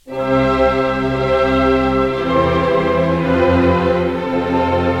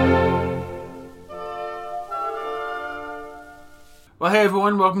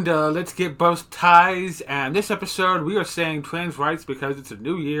welcome to Let's Get Both Ties, and this episode we are saying trans rights because it's a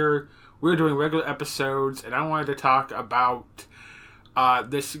new year. We're doing regular episodes, and I wanted to talk about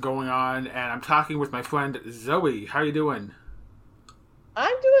this going on, and I'm talking with my friend Zoe. How are you doing?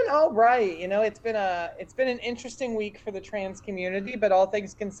 I'm doing all right. You know, it's been an interesting week for the trans community, but all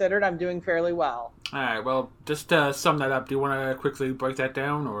things considered, I'm doing fairly well. All right, well, just to sum that up, do you want to quickly break that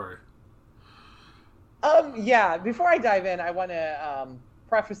down, or? Yeah, before I dive in, I want to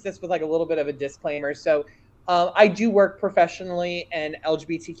preface this with like a little bit of a disclaimer. So I do work professionally in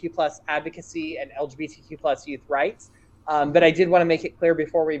LGBTQ plus advocacy and LGBTQ plus youth rights. But I did want to make it clear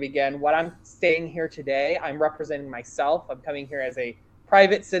before we begin, what I'm saying here today, I'm representing myself. I'm coming here as a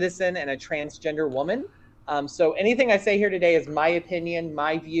private citizen and a transgender woman. So anything I say here today is my opinion,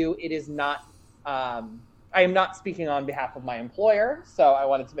 my view. It is not, I am not speaking on behalf of my employer. So I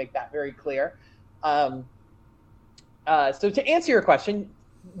wanted to make that very clear. So to answer your question,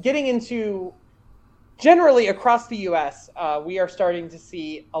 getting into generally across the U.S., we are starting to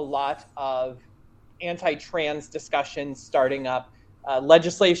see a lot of anti-trans discussions starting up.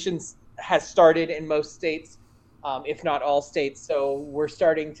 Legislation has started in most states, if not all states. So we're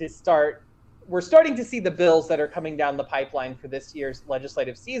starting to see the bills that are coming down the pipeline for this year's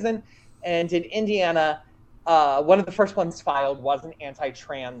legislative season. And in Indiana, one of the first ones filed was an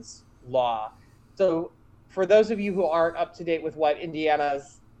anti-trans law. So for those of you who aren't up to date with what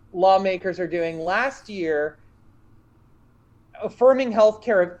Indiana's lawmakers are doing, last year, affirming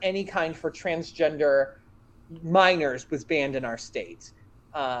healthcare of any kind for transgender minors was banned in our state.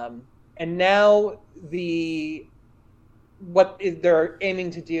 And now what they're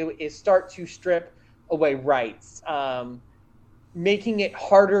aiming to do is start to strip away rights, making it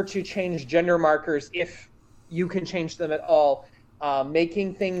harder to change gender markers if you can change them at all,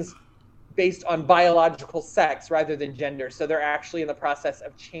 making things based on biological sex rather than gender. So they're actually in the process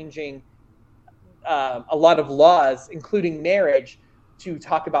of changing a lot of laws, including marriage, to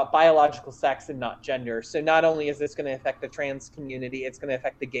talk about biological sex and not gender. So not only is this going to affect the trans community, it's going to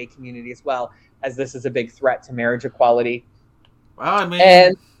affect the gay community as well, as this is a big threat to marriage equality. Well, I mean,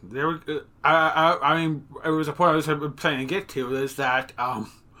 I mean, it was a point I was trying to get to, is that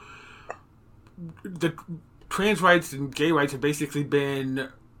the trans rights and gay rights have basically been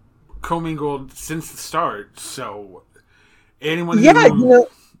commingled since the start. So anyone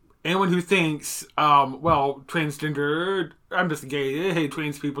who thinks, well, transgender, I'm just gay, hey,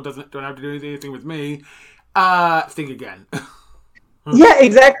 trans people don't have to do anything with me, think again. Yeah,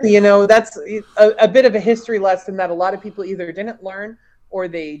 exactly. You know, that's a bit of a history lesson that a lot of people either didn't learn or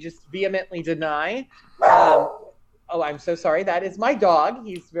they just vehemently deny. Oh, I'm so sorry. That is my dog.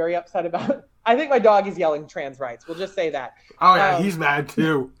 He's very upset about I think my dog is yelling trans rights. We'll just say that. Oh, yeah, he's mad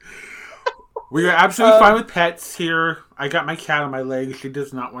too. We are absolutely fine with pets here. I got my cat on my leg. She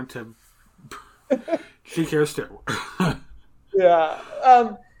does not want to. She cares too. Yeah.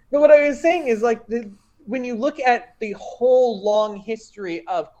 But what I was saying is, like, when you look at the whole long history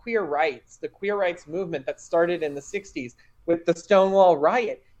of queer rights, the queer rights movement that started in the 60s with the Stonewall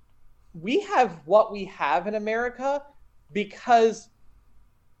Riot, we have what we have in America because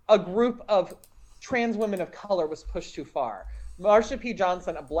a group of trans women of color was pushed too far. Marsha P.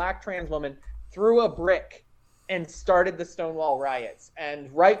 Johnson, a black trans woman, threw a brick and started the Stonewall riots.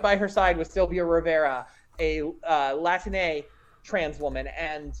 And right by her side was Sylvia Rivera, a Latina trans woman.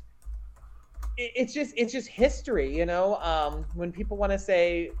 And it's just history, you know? When people want to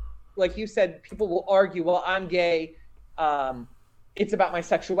say, like you said, people will argue, well, I'm gay. It's about my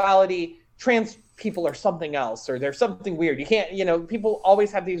sexuality. Trans people are something else, or there's something weird. You can't, you know, people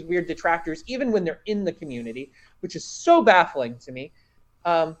always have these weird detractors, even when they're in the community, which is so baffling to me.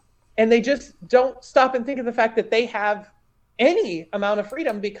 And they just don't stop and think of the fact that they have any amount of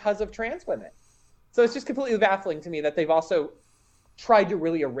freedom because of trans women. So it's just completely baffling to me that they've also tried to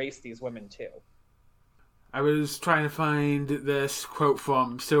really erase these women too. I was trying to find this quote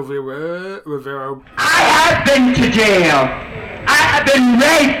from Sylvia Rivera. I have been to jail. I have been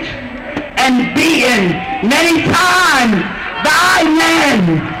raped and beaten many times by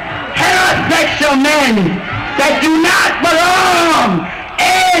men, heterosexual men that do not belong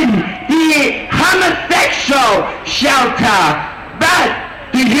in the homosexual shelter. But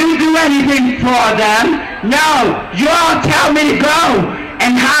do you do anything for them? No. You all tell me to go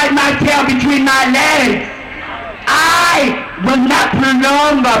and hide my tail between my legs. I will not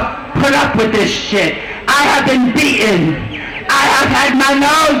put up with this shit. I have been beaten. I have had my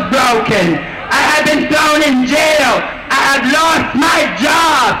nose broken. I have been thrown in jail. I have lost my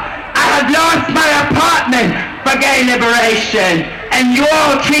job. I have lost my apartment for gay liberation. And you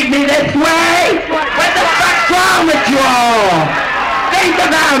all treat me this way? What the fuck's wrong with you all? think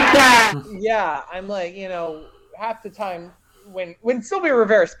about that? Yeah, I'm like, half the time when Sylvia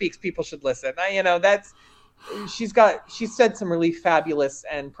Rivera speaks, people should listen. She said some really fabulous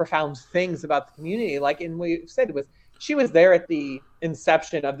and profound things about the community. Like, and we said she was there at the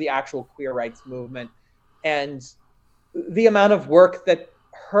inception of the actual queer rights movement, and the amount of work that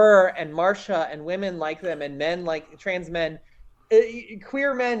her and Marsha and women like them and men like trans men,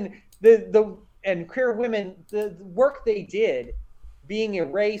 queer men, and queer women, the work they did being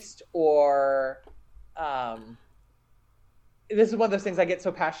erased or this is one of those things I get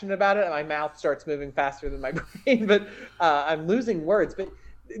so passionate about it and my mouth starts moving faster than my brain, but I'm losing words, but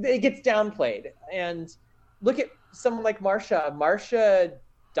it gets downplayed. And look at someone like Marsha. Marsha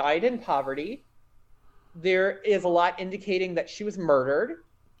died in poverty. There is a lot indicating that she was murdered.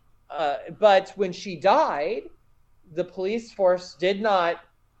 But when she died, the police force did not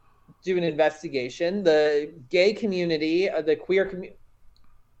do an investigation. The gay community, the queer community,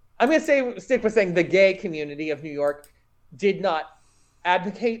 I'm going to stick with saying the gay community of New York did not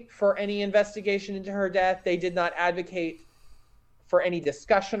advocate for any investigation into her death. They did not advocate for any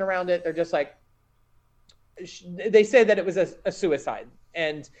discussion around it. They're just like, they said that it was a suicide.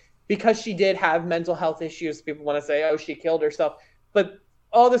 And because she did have mental health issues, people want to say, oh, she killed herself. But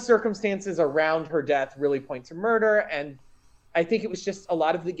all the circumstances around her death really point to murder. And I think it was just a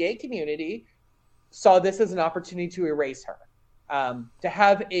lot of the gay community saw this as an opportunity to erase her. To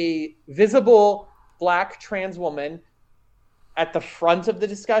have a visible Black trans woman at the front of the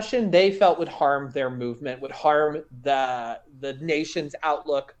discussion, they felt would harm their movement, would harm the nation's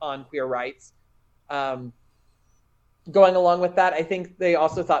outlook on queer rights. Going along with that, I think they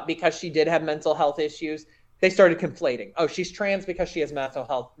also thought because she did have mental health issues, they started conflating. Oh, she's trans because she has mental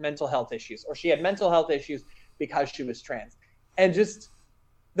health issues, or she had mental health issues because she was trans. And just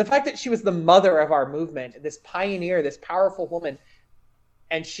the fact that she was the mother of our movement, this pioneer, this powerful woman,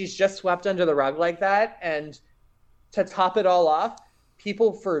 and she's just swept under the rug like that. And to top it all off,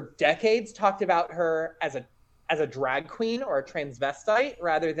 people for decades talked about her as a drag queen or a transvestite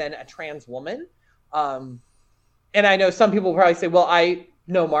rather than a trans woman. And I know some people will probably say, well, I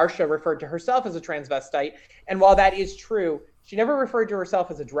know Marsha referred to herself as a transvestite. And while that is true, she never referred to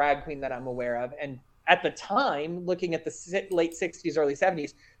herself as a drag queen that I'm aware of. And at the time, looking at the late 60s, early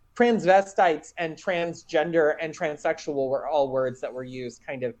 70s, transvestites and transgender and transsexual were all words that were used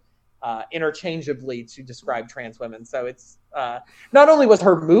kind of interchangeably to describe trans women. So it's not only was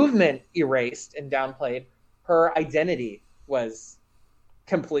her movement erased and downplayed, her identity was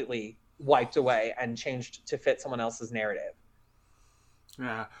completely wiped away and changed to fit someone else's narrative.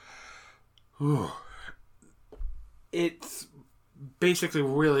 Yeah. Ooh. It's basically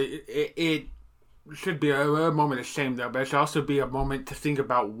really, it should be a moment of shame though, but it should also be a moment to think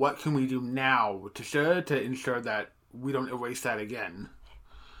about what can we do now to ensure that we don't erase that again.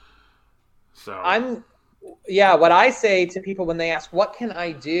 So what I say to people when they ask, what can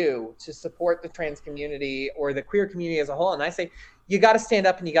I do to support the trans community or the queer community as a whole? And I say, you got to stand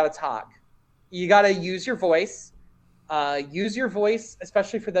up and you got to talk. You got to use your voice. Use your voice,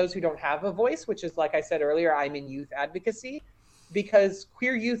 especially for those who don't have a voice, which is, like I said earlier, I'm in youth advocacy, because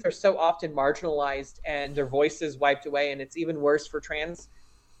queer youth are so often marginalized and their voices wiped away. And it's even worse for trans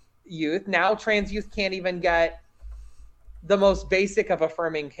youth. Now trans youth can't even get the most basic of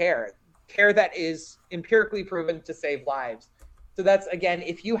affirming care that is empirically proven to save lives. So that's, again,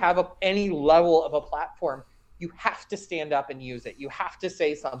 if you have any level of a platform, you have to stand up and use it. You have to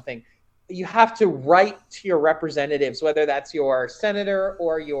say something. You have to write to your representatives, whether that's your senator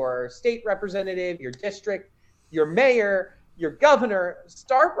or your state representative, your district, your mayor, your governor.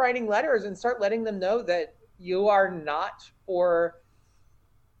 Start writing letters and start letting them know that you are not for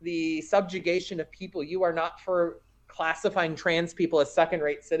the subjugation of people. You are not for classifying trans people as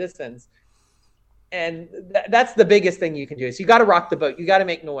second-rate citizens. And that's the biggest thing you can do, is you got to rock the boat. You got to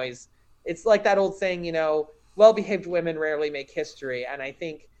make noise. It's like that old saying, well-behaved women rarely make history. And I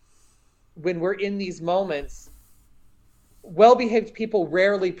think when we're in these moments, well-behaved people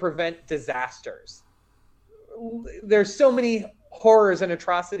rarely prevent disasters. There's so many horrors and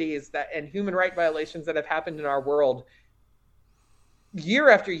atrocities and human rights violations that have happened in our world year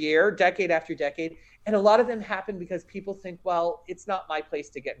after year, decade after decade. And a lot of them happen because people think, well, it's not my place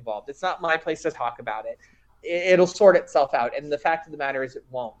to get involved. It's not my place to talk about it. It'll sort itself out. And the fact of the matter is it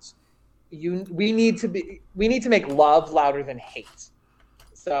won't. We need to make love louder than hate.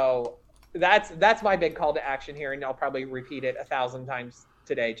 So that's my big call to action here. And I'll probably repeat it 1,000 times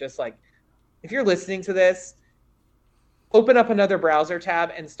today. Just like, if you're listening to this, open up another browser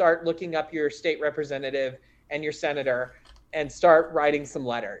tab and start looking up your state representative and your senator and start writing some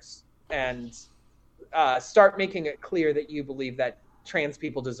letters and start making it clear that you believe that trans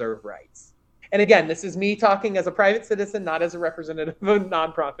people deserve rights. And again, this is me talking as a private citizen, not as a representative of a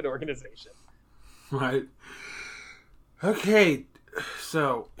nonprofit organization. Right. Okay.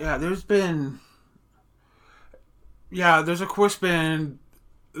 So, there's of course been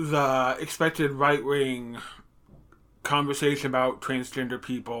the expected right-wing conversation about transgender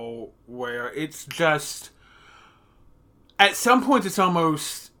people where it's just, at some point it's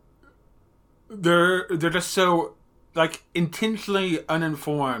almost, they're just so, like, intentionally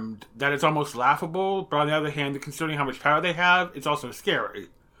uninformed that it's almost laughable, but on the other hand, considering how much power they have, it's also scary.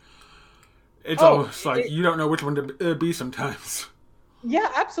 It's almost like you don't know which one to be sometimes.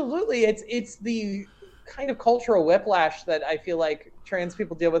 Yeah, absolutely. It's the kind of cultural whiplash that I feel like trans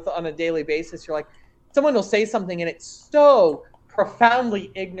people deal with on a daily basis. You're like, someone will say something and it's so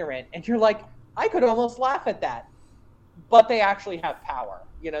profoundly ignorant, and you're like, I could almost laugh at that. But they actually have power.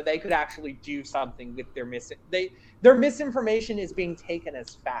 You know, they could actually do something with their their misinformation is being taken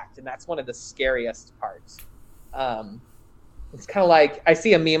as fact, and that's one of the scariest parts. It's kind of like, I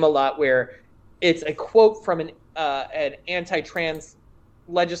see a meme a lot where it's a quote from an anti-trans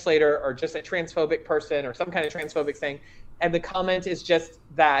legislator or just a transphobic person or some kind of transphobic thing, and the comment is just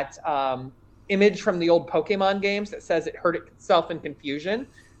that image from the old Pokemon games that says it hurt itself in confusion,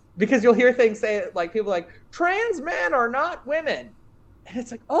 because you'll hear things say, like, people like, trans men are not women, and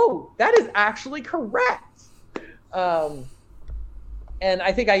it's like, oh, that is actually correct. And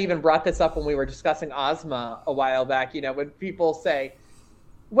I think I even brought this up when we were discussing Ozma a while back, you know, when people say,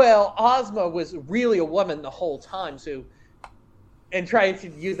 well, Ozma was really a woman the whole time, so, and try to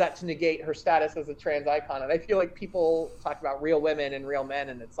use that to negate her status as a trans icon. And I feel like people talk about real women and real men,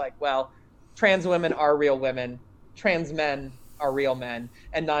 and it's like, well, trans women are real women, trans men are real men,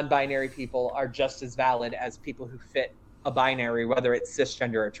 and non-binary people are just as valid as people who fit a binary, whether it's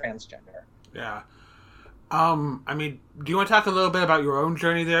cisgender or transgender. Yeah. I mean, do you want to talk a little bit about your own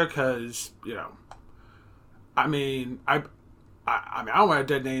journey there? Because, you know, I mean, I don't want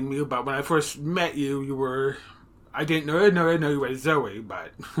to dead name you, but when I first met you, you were, I didn't know you were Zoe,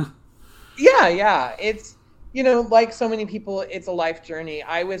 but. Yeah. It's, you know, like so many people, it's a life journey.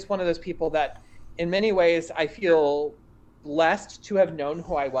 I was one of those people that, in many ways, I feel blessed to have known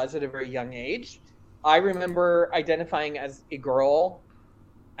who I was at a very young age. I remember identifying as a girl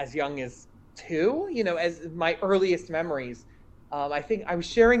as young as 2, you know, as my earliest memories. I think I was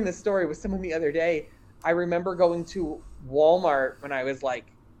sharing this story with someone the other day. I remember going to Walmart when I was like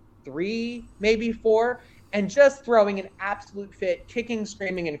 3, maybe 4, and just throwing an absolute fit, kicking,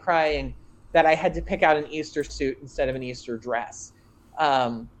 screaming, and crying that I had to pick out an Easter suit instead of an Easter dress.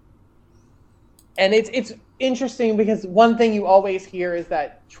 And it's interesting because one thing you always hear is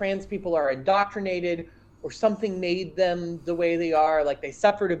that trans people are indoctrinated, or something made them the way they are, like they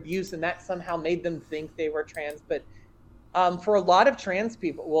suffered abuse and that somehow made them think they were trans. But for a lot of trans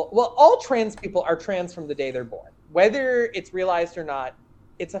people, well, all trans people are trans from the day they're born. Whether it's realized or not,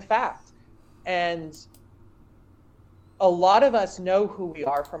 it's a fact. And a lot of us know who we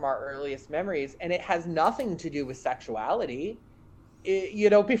are from our earliest memories, and it has nothing to do with sexuality.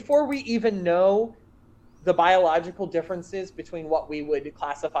 You know, before we even know the biological differences between what we would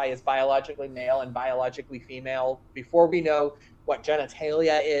classify as biologically male and biologically female, before we know what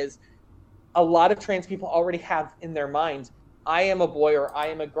genitalia is, a lot of trans people already have in their minds, I am a boy or I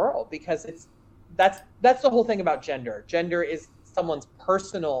am a girl, because that's the whole thing about gender. Gender is someone's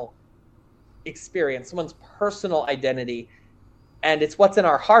personal experience, someone's personal identity, and it's what's in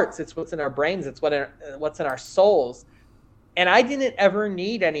our hearts, it's what's in our brains, it's what's in our souls. And I didn't ever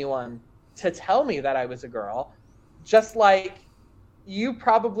need anyone to tell me that I was a girl, just like you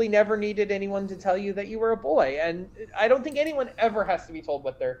probably never needed anyone to tell you that you were a boy. And I don't think anyone ever has to be told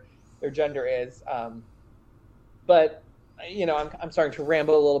what their gender is. But you know, I'm starting to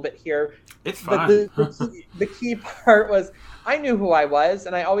ramble a little bit here. It's fine. The key part was I knew who I was,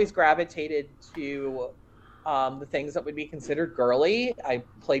 and I always gravitated to the things that would be considered girly. I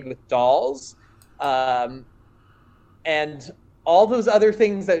played with dolls, and all those other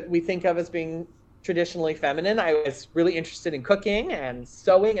things that we think of as being traditionally feminine. I was really interested in cooking and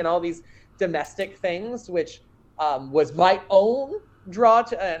sewing and all these domestic things, which was my own draw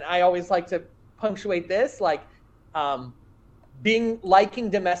to, and I always like to punctuate this, like liking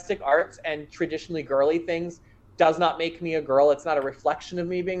domestic arts and traditionally girly things does not make me a girl. It's not a reflection of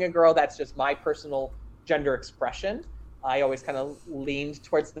me being a girl. That's just my personal gender expression. I always kind of leaned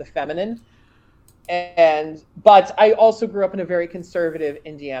towards the feminine. But I also grew up in a very conservative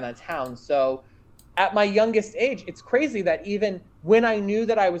Indiana town. So at my youngest age, it's crazy that even when I knew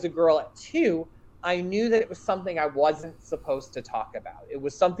that I was a girl at 2, I knew that it was something I wasn't supposed to talk about. It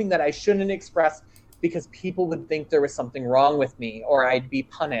was something that I shouldn't express because people would think there was something wrong with me or I'd be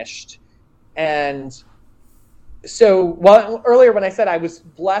punished. And so earlier when I said I was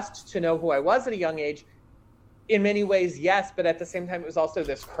blessed to know who I was at a young age, in many ways, yes, but at the same time, it was also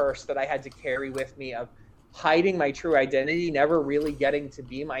this curse that I had to carry with me of hiding my true identity, never really getting to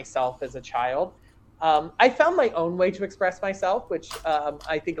be myself as a child. I found my own way to express myself, which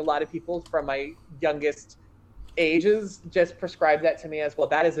I think a lot of people from my youngest ages just prescribed that to me as, well,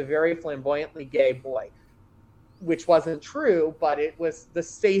 that is a very flamboyantly gay boy, which wasn't true, but it was the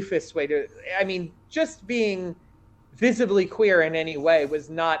safest way to, I mean, just being visibly queer in any way was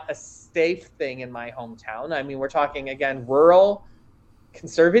not a safe thing in my hometown. I mean, we're talking, again, rural,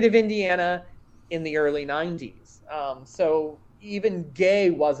 conservative Indiana in the early 90s. So even gay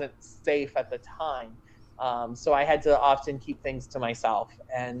wasn't safe at the time. So I had to often keep things to myself.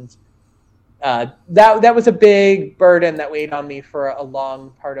 And that was a big burden that weighed on me for a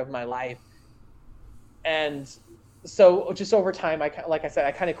long part of my life. And so just over time, like I said,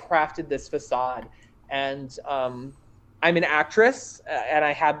 I kind of crafted this facade. And I'm an actress, and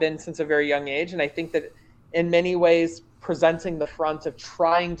I have been since a very young age. And I think that in many ways, presenting the front of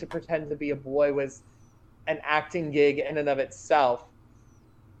trying to pretend to be a boy was an acting gig in and of itself.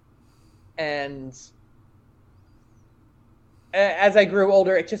 And as I grew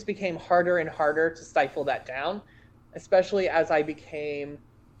older, it just became harder and harder to stifle that down, especially as I became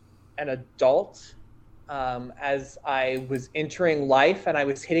an adult, as I was entering life, and I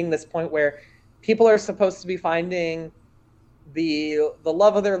was hitting this point where people are supposed to be finding the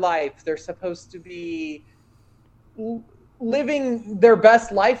love of their life. They're supposed to be living their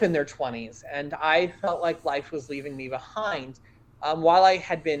best life in their 20s. And I felt like life was leaving me behind. While I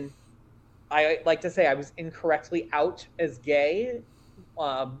like to say I was incorrectly out as gay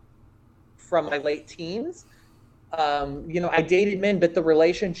from my late teens. I dated men, but the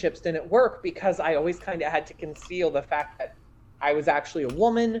relationships didn't work because I always kind of had to conceal the fact that I was actually a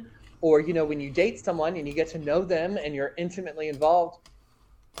woman. Or, when you date someone and you get to know them and you're intimately involved,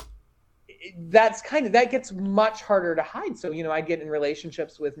 that gets much harder to hide. So, I get in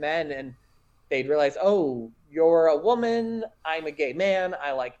relationships with men and they'd realize, oh, you're a woman, I'm a gay man,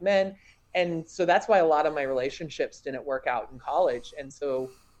 I like men. And so that's why a lot of my relationships didn't work out in college. And so,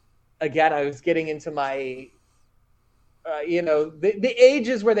 again, I was getting into my, the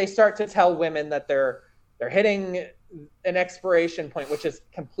ages where they start to tell women that they're hitting an expiration point, which is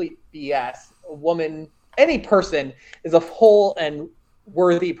complete BS. A woman, any person, is a whole and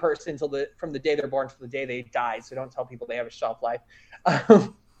worthy person from the day they're born to the day they die. So don't tell people they have a shelf life.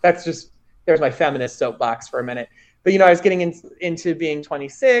 There's my feminist soapbox for a minute. But I was getting into being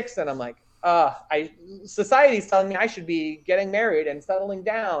 26, and I'm like, society's telling me I should be getting married and settling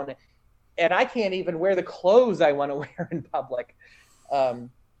down, and I can't even wear the clothes I want to wear in public.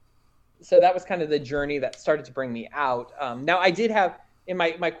 So that was kind of the journey that started to bring me out. Now, I did have, in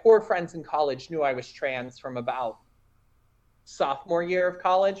my core friends in college knew I was trans from about sophomore year of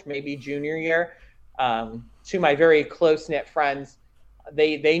college, maybe junior year. To my very close-knit friends,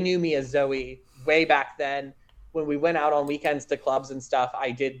 they knew me as Zoe way back then. When we went out on weekends to clubs and stuff,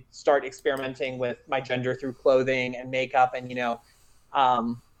 I did start experimenting with my gender through clothing and makeup. And,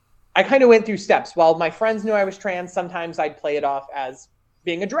 I kind of went through steps. While my friends knew I was trans, sometimes I'd play it off as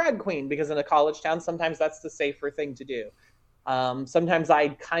being a drag queen, because in a college town, sometimes that's the safer thing to do. Sometimes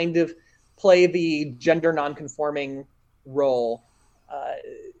I'd kind of play the gender nonconforming role.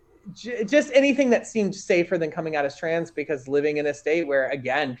 Just anything that seemed safer than coming out as trans, because living in a state where,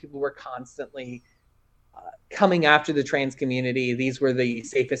 again, people were constantly coming after the trans community, these were the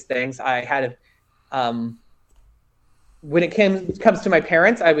safest things. I had, when it comes to my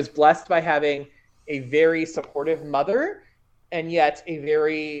parents, I was blessed by having a very supportive mother, and yet a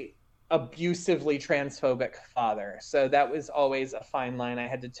very abusively transphobic father. So that was always a fine line I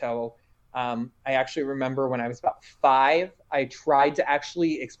had to toe. I actually remember when I was about 5, I tried to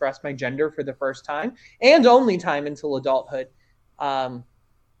actually express my gender for the first time and only time until adulthood.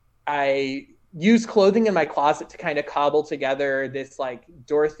 I used clothing in my closet to kind of cobble together this like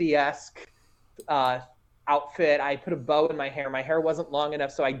Dorothy-esque outfit. I put a bow in my hair. My hair wasn't long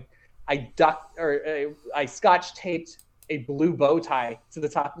enough, so I scotch taped a blue bow tie to the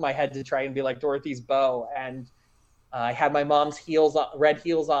top of my head to try and be like Dorothy's bow. And I had my mom's red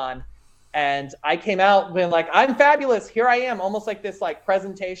heels on. And I came out being like, I'm fabulous. Here I am. Almost like this like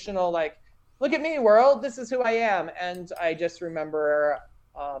presentational, like, look at me, world. This is who I am. And I just remember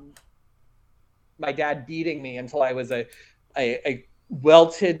my dad beating me until I was a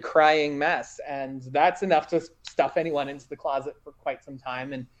welted, crying mess. And that's enough to stuff anyone into the closet for quite some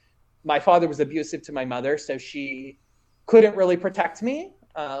time. And my father was abusive to my mother, so she couldn't really protect me.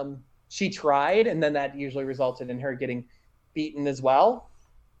 she tried, and then that usually resulted in her getting beaten as well.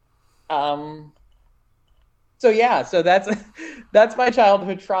 So that's my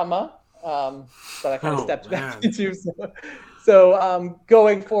childhood trauma that I kind of stepped back into. So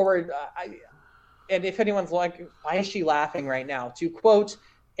going forward, and if anyone's like, why is she laughing right now? To quote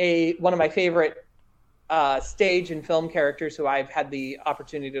one of my favorite stage and film characters who I've had the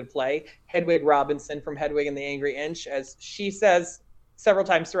opportunity to play, Hedwig Robinson from Hedwig and the Angry Inch, as she says several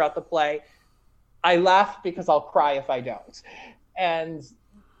times throughout the play, I laugh because I'll cry if I don't. And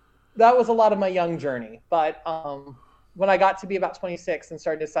that was a lot of my young journey. But when I got to be about 26 and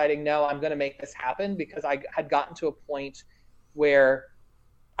started deciding, no, I'm going to make this happen, because I had gotten to a point where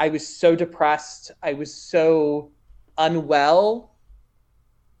I was so depressed, I was so unwell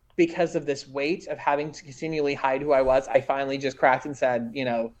because of this weight of having to continually hide who I was. I finally just cracked and said,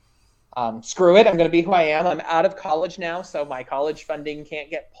 screw it, I'm going to be who I am. I'm out of college now, so my college funding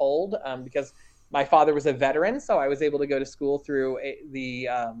can't get pulled because my father was a veteran, so I was able to go to school through the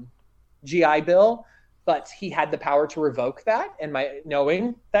GI Bill, but he had the power to revoke that, and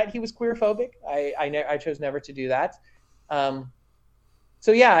knowing that he was queerphobic, I chose never to do that. I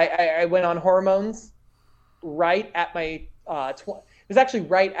went on hormones right at my it was actually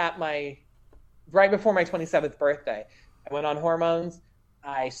right before my 27th birthday. I went on hormones.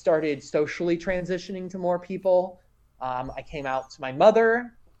 I started socially transitioning to more people. I came out to my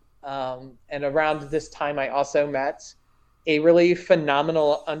mother, and around this time I also met a really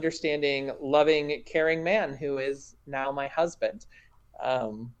phenomenal, understanding, loving, caring man who is now my husband.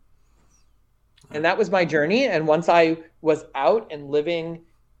 And that was my journey. And once I was out and living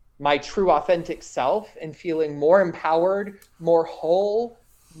my true authentic self and feeling more empowered, more whole,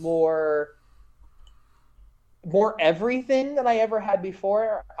 more everything than I ever had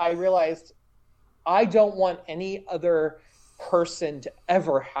before, I realized I don't want any other person to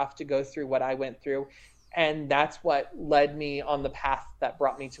ever have to go through what I went through. And that's what led me on the path that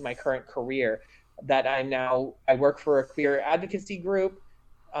brought me to my current career, that I work for a queer advocacy group,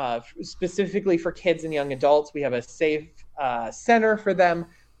 specifically for kids and young adults. We have a safe center for them.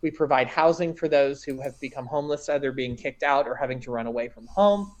 We provide housing for those who have become homeless, either being kicked out or having to run away from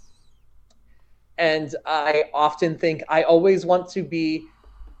home. And I often think I always want to be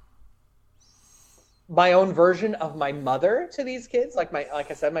my own version of my mother to these kids. Like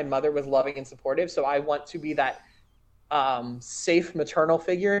I said, my mother was loving and supportive. So I want to be that safe maternal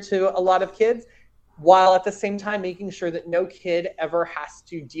figure to a lot of kids, while at the same time making sure that no kid ever has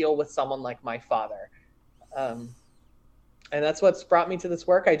to deal with someone like my father. And that's what's brought me to this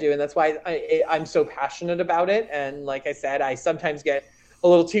work I do. And that's why I'm so passionate about it. And like I said, I sometimes get a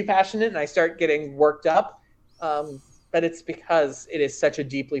little too passionate and I start getting worked up. But it's because it is such a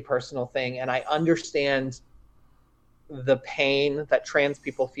deeply personal thing. And I understand the pain that trans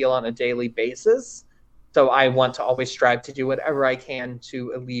people feel on a daily basis. So I want to always strive to do whatever I can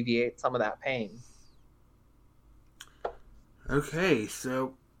to alleviate some of that pain. Okay,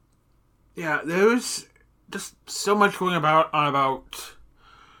 so yeah, there's just so much going about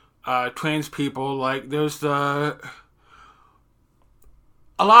trans people. Like, there's a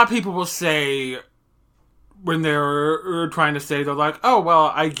lot of people will say, when they're trying to say, they're like, oh,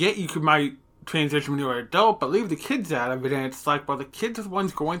 well, I get you might transition when you're an adult, but leave the kids out of it. And it's like, well, the kids are the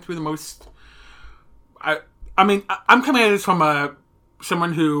ones going through the most... I mean, I'm coming at this from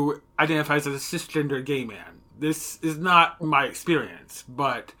someone who identifies as a cisgender gay man. This is not my experience,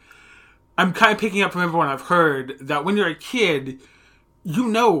 but I'm kind of picking up from everyone I've heard that when you're a kid, you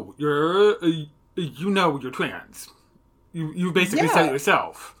know you're trans. You basically said it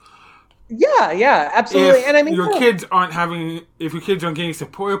yourself. Yeah, absolutely. If and I mean, your kids aren't getting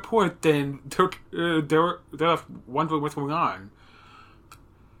support, then they're left wondering what's going on.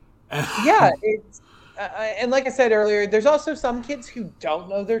 Yeah, it's and like I said earlier, there's also some kids who don't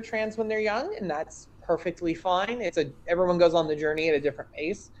know they're trans when they're young, and that's perfectly fine. Everyone goes on the journey at a different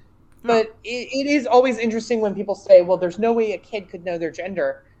pace. But it is always interesting when people say, well, there's no way a kid could know their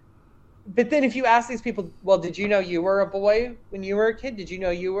gender. But then if you ask these people, well, did you know you were a boy when you were a kid? Did you know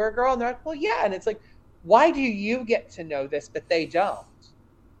you were a girl? And they're like, well, yeah. And it's like, why do you get to know this, but they don't?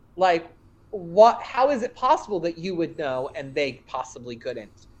 Like, how is it possible that you would know and they possibly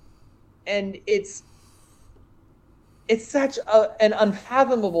couldn't? And it's such an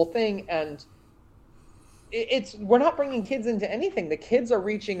unfathomable thing. And we're not bringing kids into anything. The kids are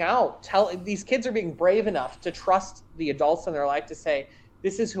reaching out. These kids are being brave enough to trust the adults in their life to say,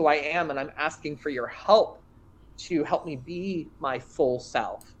 this is who I am, and I'm asking for your help to help me be my full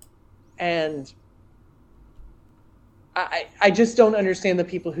self. And I just don't understand the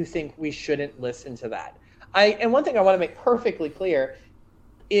people who think we shouldn't listen to that. And one thing I want to make perfectly clear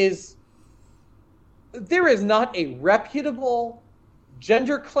is there is not a reputable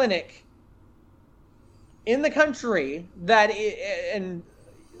gender clinic in the country that, and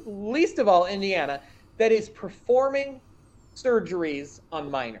least of all Indiana, that is performing surgeries on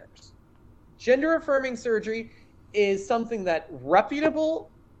minors. Gender affirming surgery is something that reputable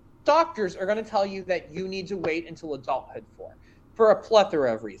doctors are going to tell you that you need to wait until adulthood for a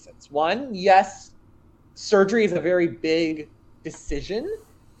plethora of reasons. One, yes, surgery is a very big decision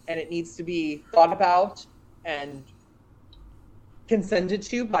and it needs to be thought about and consented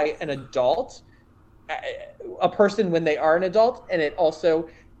to by an adult, a person when they are an adult, and it also,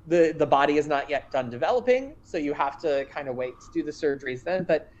 the body is not yet done developing, so you have to kind of wait to do the surgeries then.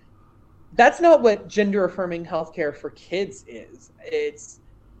 But that's not what gender affirming healthcare for kids is. It's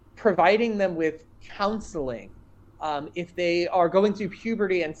providing them with counseling. If they are going through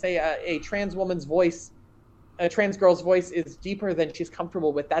puberty and say a trans woman's voice, a trans girl's voice is deeper than she's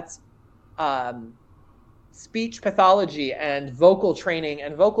comfortable with, that's speech pathology and vocal training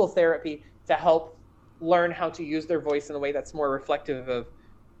and vocal therapy to help learn how to use their voice in a way that's more reflective of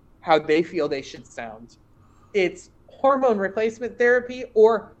how they feel they should sound. It's hormone replacement therapy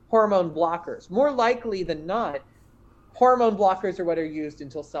or hormone blockers. More likely than not, hormone blockers are what are used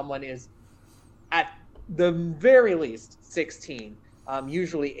until someone is at the very least 16,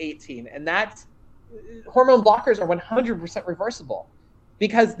 usually 18. And that's, hormone blockers are 100% reversible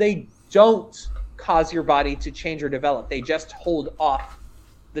because they don't cause your body to change or develop. They just hold off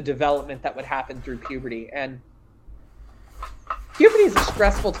the development that would happen through puberty. And puberty is a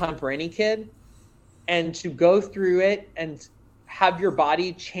stressful time for any kid. And to go through it and have your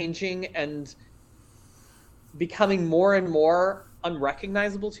body changing and becoming more and more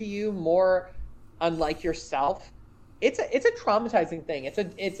unrecognizable to you, more unlike yourself, it's a traumatizing thing.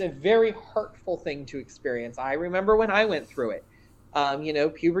 It's a very hurtful thing to experience. I remember when I went through it.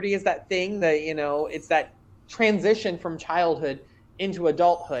 Puberty is that thing that, it's that transition from childhood into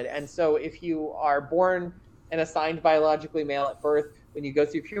adulthood. And so if you are born and assigned biologically male at birth, when you go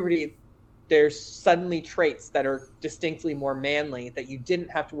through puberty, there's suddenly traits that are distinctly more manly that you didn't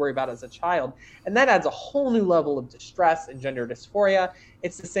have to worry about as a child. And that adds a whole new level of distress and gender dysphoria.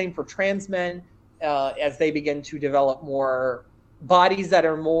 It's the same for trans men as they begin to develop more bodies that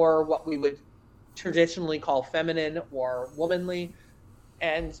are more what we would traditionally call feminine or womanly.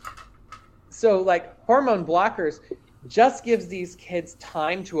 And so hormone blockers just gives these kids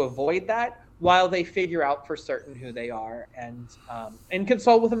time to avoid that while they figure out for certain who they are and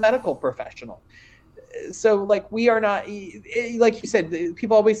consult with a medical professional. So we are not, like you said,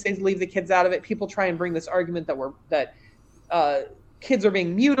 people always say leave the kids out of it. People try and bring this argument that kids are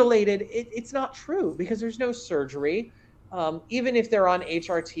being mutilated. It's not true because there's no surgery. Even if they're on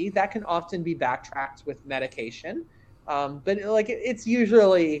HRT, that can often be backtracked with medication. But it's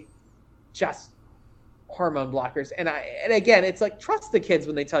usually just hormone blockers. And again, it's trust the kids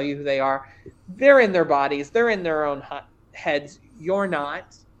when they tell you who they are. They're in their bodies. They're in their own heads. You're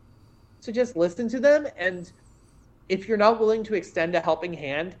not. So just listen to them. And if you're not willing to extend a helping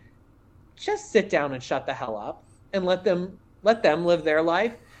hand, just sit down and shut the hell up and let them live their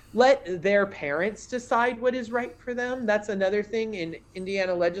life. Let their parents decide what is right for them. That's another thing in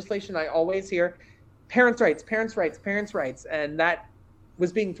Indiana legislation I always hear. Parents' rights, parents' rights, parents' rights. And that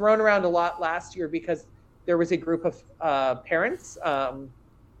was being thrown around a lot last year because there was a group of parents.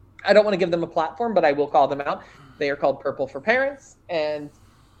 I don't want to give them a platform, but I will call them out. They are called Purple for Parents. And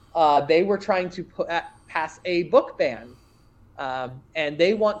they were trying to pass a book ban. And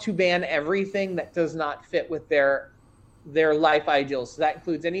they want to ban everything that does not fit with their life ideals. So that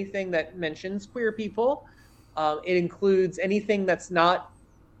includes anything that mentions queer people. It includes anything that's not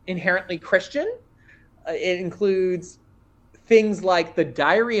inherently Christian. It includes things like the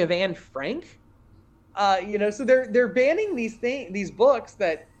Diary of Anne Frank. So they're banning these books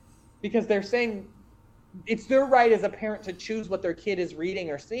because they're saying it's their right as a parent to choose what their kid is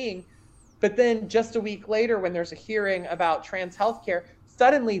reading or seeing. But then just a week later, when there's a hearing about trans healthcare,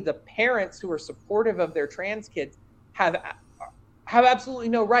 suddenly the parents who are supportive of their trans kids have absolutely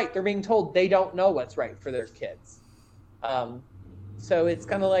no right. They're being told they don't know what's right for their kids. So it's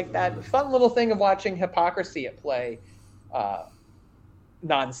kind of like that fun little thing of watching hypocrisy at play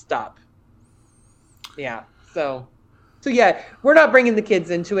nonstop. Yeah. So yeah, we're not bringing the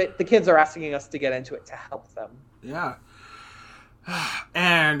kids into it. The kids are asking us to get into it to help them. Yeah.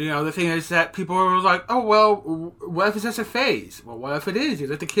 And, the thing is that people are like, oh, well, what if it's just a phase? Well, what if it is? You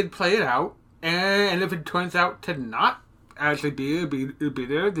let the kid play it out. And if it turns out to not actually be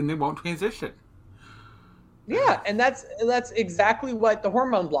there, then they won't transition. Yeah, and that's exactly what the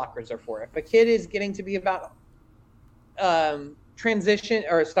hormone blockers are for. If a kid is getting to be about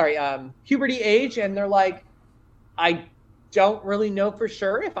puberty age, and they're like, I don't really know for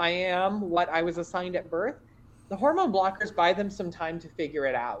sure if I am what I was assigned at birth. The hormone blockers buy them some time to figure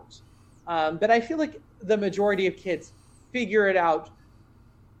it out. But I feel like the majority of kids figure it out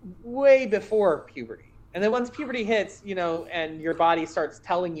way before puberty. And then once puberty hits, and your body starts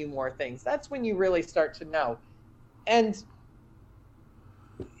telling you more things, that's when you really start to know. And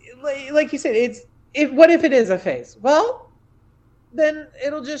like you said, what if it is a phase? Well, then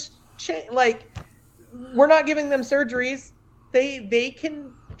it'll just change. Like, we're not giving them surgeries. They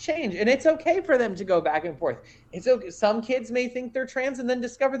can change, and it's okay for them to go back and forth. It's okay. Some kids may think they're trans and then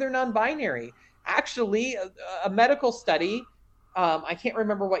discover they're non-binary. Actually, a medical study, I can't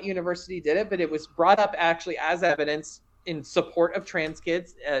remember what university did it, but it was brought up actually as evidence in support of trans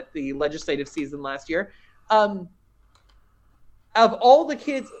kids at the legislative season last year. Of all the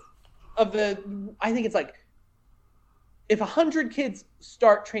kids I think it's like, if 100 kids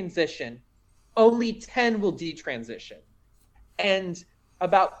start transition, only 10 will detransition. And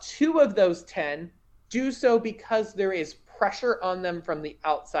about 2 of those 10 do so because there is pressure on them from the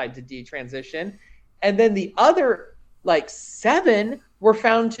outside to detransition. And then the other 7 were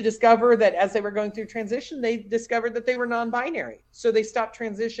found to discover that as they were going through transition, they discovered that they were non-binary. So they stopped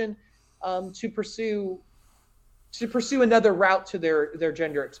transition to pursue another route to their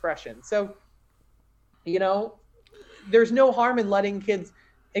gender expression. So, there's no harm in letting kids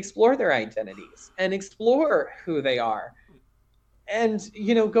explore their identities and explore who they are. And,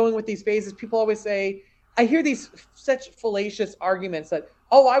 going with these phases, people always say, I hear these such fallacious arguments that,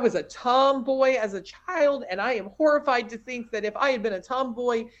 oh, I was a tomboy as a child, and I am horrified to think that if I had been a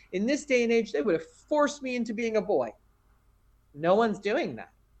tomboy in this day and age, they would have forced me into being a boy. No one's doing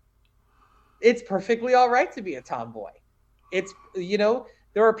that. It's perfectly all right to be a tomboy. It's,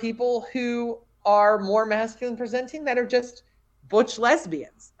 there are people who are more masculine presenting that are just butch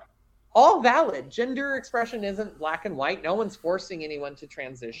lesbians. All valid. Gender expression isn't black and white. No one's forcing anyone to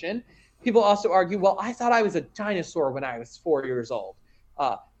transition. People also argue, well, I thought I was a dinosaur when I was 4 years old.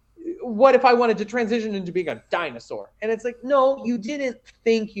 What if I wanted to transition into being a dinosaur? And it's like, no, you didn't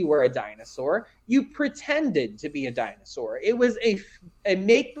think you were a dinosaur. You pretended to be a dinosaur. It was a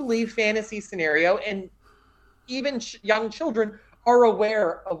make-believe fantasy scenario, and even young children are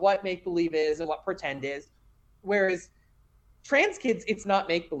aware of what make-believe is and what pretend is. Whereas trans kids, it's not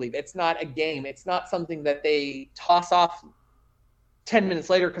make-believe. It's not a game. It's not something that they toss off 10 minutes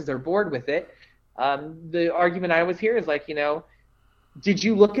later because they're bored with it. The argument I always hear is like, did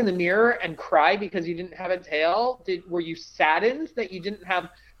you look in the mirror and cry because you didn't have a tail? Were you saddened that you didn't have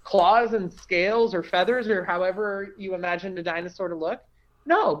claws and scales or feathers or however you imagined a dinosaur to look?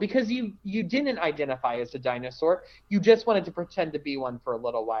 No, because you didn't identify as a dinosaur. You just wanted to pretend to be one for a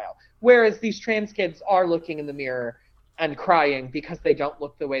little while. Whereas these trans kids are looking in the mirror and crying because they don't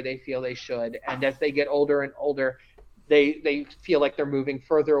look the way they feel they should. And as they get older and older, they feel like they're moving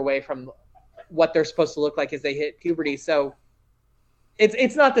further away from what they're supposed to look like as they hit puberty. So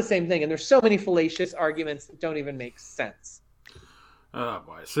it's not the same thing. And there's so many fallacious arguments that don't even make sense. Oh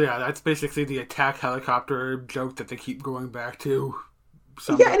boy. So yeah, that's basically the attack helicopter joke that they keep going back to.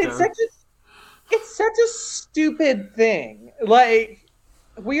 Yeah, and it's such a stupid thing. Like,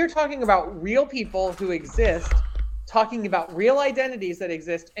 we are talking about real people who exist, talking about real identities that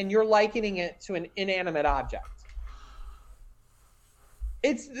exist, and you're likening it to an inanimate object.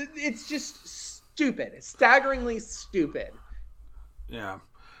 It's just stupid. It's staggeringly stupid. Yeah.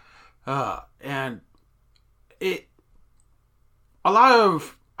 And a lot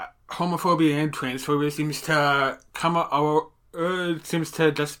of homophobia and transphobia seems to come up. It seems to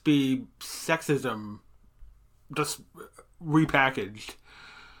just be sexism, just repackaged.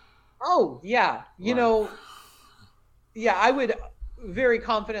 Oh, yeah. Yeah, I would very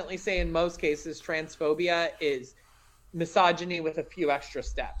confidently say in most cases transphobia is misogyny with a few extra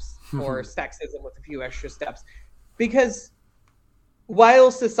steps, or sexism with a few extra steps. Because while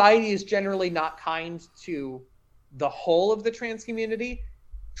society is generally not kind to the whole of the trans community,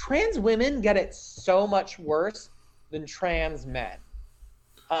 trans women get it so much worse than trans men.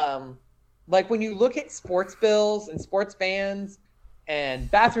 Like, when you look at sports bills and sports bans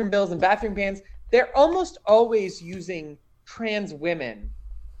and bathroom bills and bathroom bans, they're almost always using trans women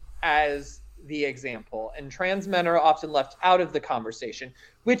as the example, and trans men are often left out of the conversation,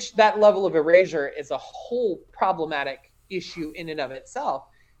 which that level of erasure is a whole problematic issue in and of itself.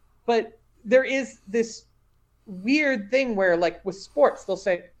 But there is this weird thing where, like with sports, they'll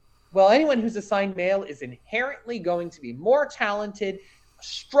say, well, anyone who's assigned male is inherently going to be more talented,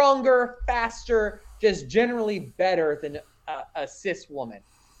 stronger, faster, just generally better than a cis woman.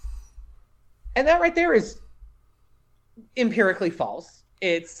 And that right there is empirically false.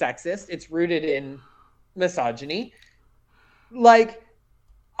 It's sexist. It's rooted in misogyny. Like,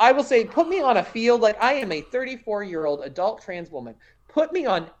 I will say, put me on a field, like I am a 34-year-old adult trans woman. Put me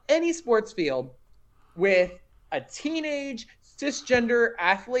on any sports field with a teenage cisgender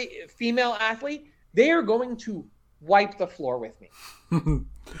athlete, female athlete, they are going to wipe the floor with me.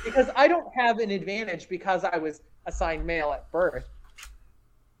 Because I don't have an advantage because I was assigned male at birth.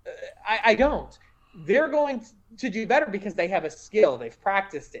 I don't. They're going to do better because they have a skill. They've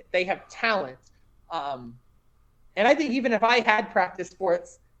practiced it. They have talent. And I think even if I had practiced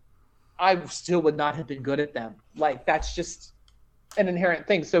sports, I still would not have been good at them. Like, that's just an inherent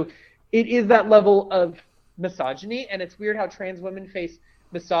thing. So it is that level of misogyny, and it's weird how trans women face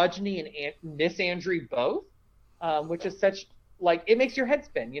misogyny and misandry both, which is such, like, it makes your head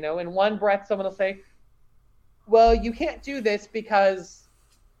spin, you know. In one breath, someone will say, well, you can't do this because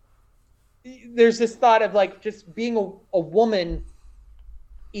there's this thought of, like, just being a woman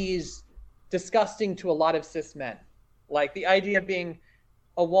is disgusting to a lot of cis men. Like, the idea of being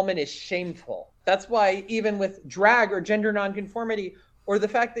a woman is shameful. That's why even with drag or gender nonconformity, or the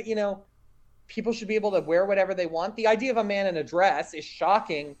fact that, you know, people should be able to wear whatever they want, the idea of a man in a dress is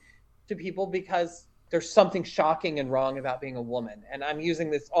shocking to people because there's something shocking and wrong about being a woman. And I'm using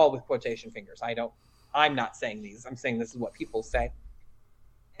this all with quotation fingers. I'm not saying these. I'm saying this is what people say.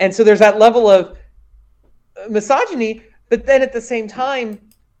 And so there's that level of misogyny, but then at the same time,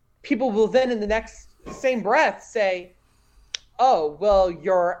 people will then in the next same breath say, oh, well,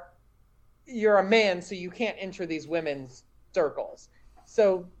 you're a man, so you can't enter these women's circles.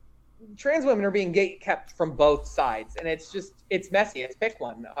 So trans women are being gate-kept from both sides, and it's messy. It's pick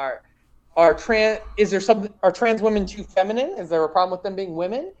one. Are trans women too feminine? Is there a problem with them being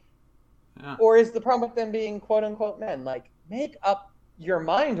women? Yeah. Or is the problem with them being quote unquote men? Like, make up your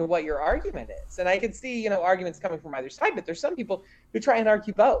mind of what your argument is. And I can see, you know, arguments coming from either side, but there's some people who try and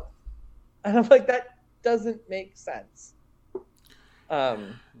argue both. And I'm like, that doesn't make sense. Yeah.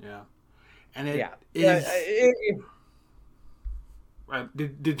 And is.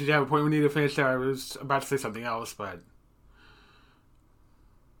 Did you have a point we need to finish there? I was about to say something else, but.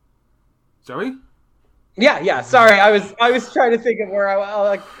 Sorry? Yeah. Sorry, I was trying to think of where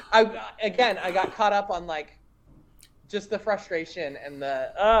I got caught up on, like, just the frustration and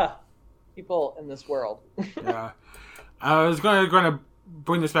the people in this world. Yeah, I was going to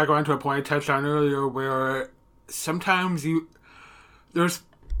bring this back around to a point I touched on earlier, where sometimes there's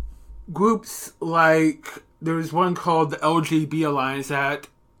groups like there's one called the LGB Alliance that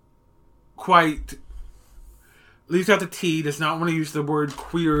quite leaves out the T, does not want to use the word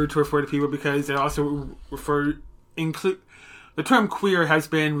queer to refer to people because they also the term queer has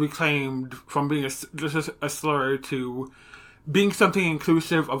been reclaimed from being just a slur to being something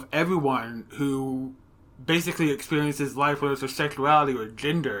inclusive of everyone who basically experiences life, whether it's their sexuality or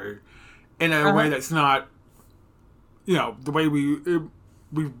gender, in a way that's not, you know, the way we've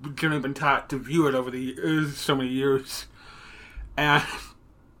generally been taught to view it over the so many years. And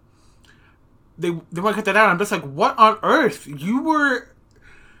they want to cut that out. I'm just like, what on earth? You were,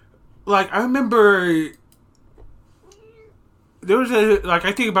 like, I remember there was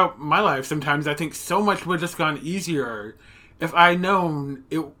I think about my life sometimes. I think so much would have just gone easier if I known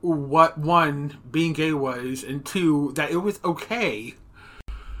what, one, being gay was, and two, that it was okay.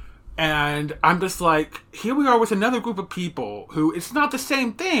 And I'm just like, here we are with another group of people who, it's not the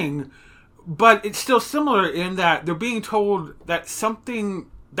same thing, but it's still similar in that they're being told that something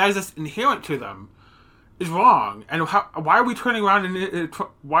that is just inherent to them is wrong. And why are we turning around and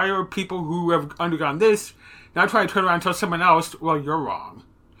why are people who have undergone this now trying to turn around and tell someone else, well, you're wrong?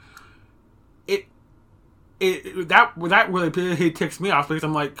 That really ticks me off because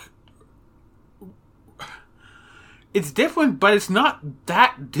I'm like, it's different, but it's not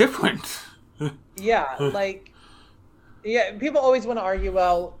that different. Yeah, people always want to argue,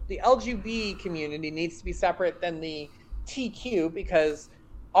 well, the LGBT community needs to be separate than the TQ because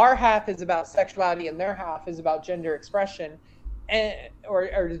our half is about sexuality and their half is about gender expression,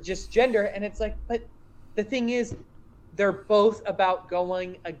 or just gender. And it's like, but the thing is, they're both about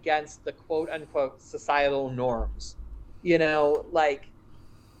going against the quote unquote societal norms, you know, like,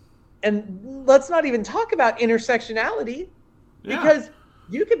 and let's not even talk about intersectionality because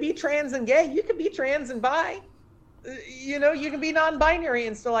you could be trans and gay, you could be trans and bi, you know, you can be non-binary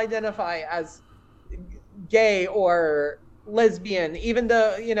and still identify as gay or lesbian, even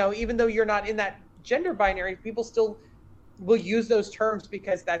though you're not in that gender binary, people still will use those terms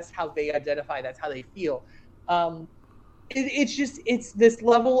because that's how they identify, that's how they feel. It's this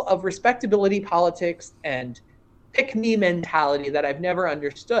level of respectability politics and pick me mentality that I've never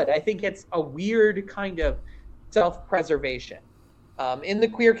understood. I think it's a weird kind of self-preservation. In the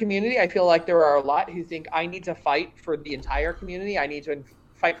queer community, I feel like there are a lot who think I need to fight for the entire community. I need to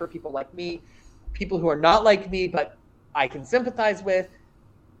fight for people like me, people who are not like me, but I can sympathize with.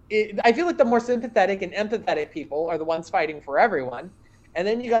 I feel like the more sympathetic and empathetic people are the ones fighting for everyone. And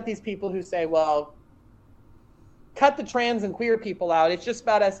then you got these people who say, well, cut the trans and queer people out. It's just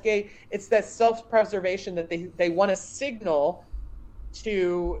about us gay. It's that self-preservation that they want to signal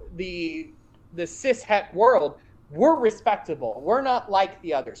to the cis-het world. We're respectable. We're not like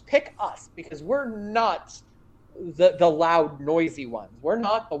the others. Pick us because we're not the loud, noisy ones. We're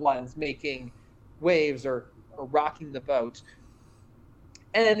not the ones making waves or rocking the boat.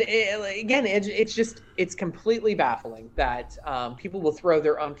 And it's completely baffling that people will throw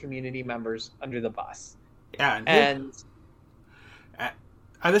their own community members under the bus. Yeah, and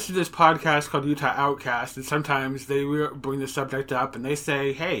I listen to this podcast called Utah Outcast, and sometimes they bring the subject up, and they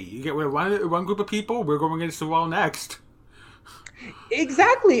say, hey, you get rid of one group of people, we're going against the wall next.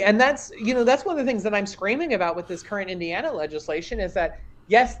 Exactly, and that's one of the things that I'm screaming about with this current Indiana legislation is that,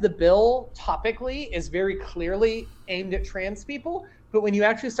 yes, the bill topically is very clearly aimed at trans people, but when you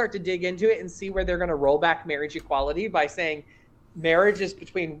actually start to dig into it and see where they're going to roll back marriage equality by saying marriage is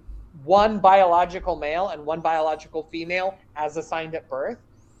between one biological male and one biological female as assigned at birth,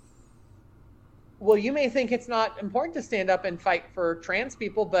 well, you may think it's not important to stand up and fight for trans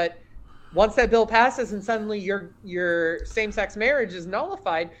people, but once that bill passes and suddenly your same-sex marriage is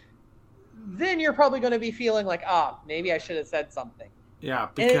nullified, then you're probably going to be feeling like, maybe I should have said something. Yeah,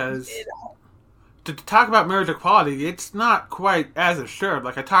 because to talk about marriage equality, it's not quite as assured.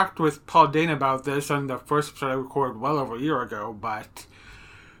 Like, I talked with Paul Dana about this on the first episode I recorded well over a year ago, but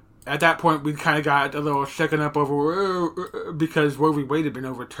at that point, we kind of got a little shaken up over because Roe v. Wade had been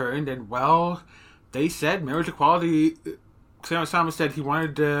overturned, and well, they said marriage equality. Sam Thomas said he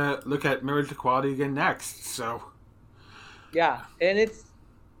wanted to look at marriage equality again next. So, yeah, and it's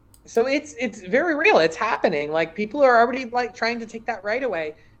very real. It's happening. Like, people are already trying to take that right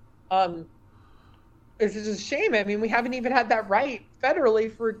away. It's just a shame. I mean, we haven't even had that right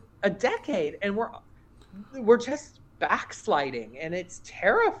federally for a decade, and we're just backsliding, and it's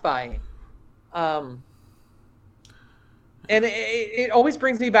terrifying. And it always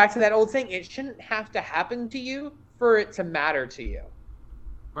brings me back to that old saying, it shouldn't have to happen to you for it to matter to you.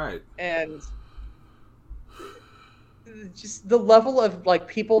 Right. And just the level of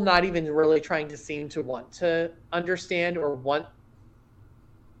people not even really trying to seem to want to understand or want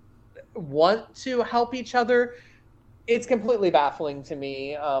to help each other, it's completely baffling to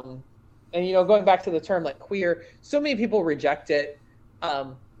me. And going back to the term queer, so many people reject it,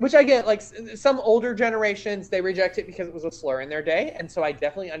 which I get. Like, some older generations, they reject it because it was a slur in their day, and so I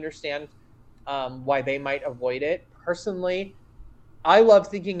definitely understand why they might avoid it. Personally, I love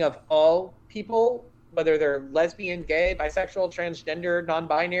thinking of all people, whether they're lesbian, gay, bisexual, transgender,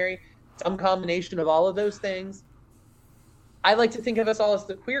 non-binary, some combination of all of those things. I like to think of us all as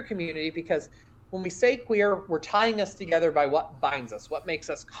the queer community, because when we say queer, we're tying us together by what binds us, what makes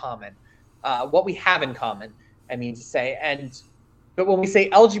us common, what we have in common, I mean to say. But when we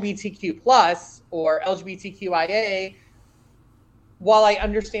say LGBTQ plus or LGBTQIA, while I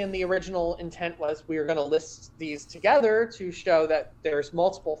understand the original intent was we were going to list these together to show that there's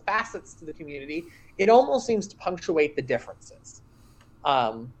multiple facets to the community, it almost seems to punctuate the differences.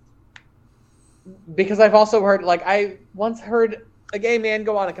 Because I've also heard, I once heard a gay man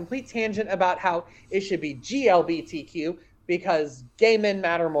go on a complete tangent about how it should be GLBTQ because gay men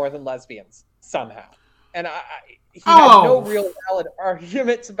matter more than lesbians somehow. And he had no real valid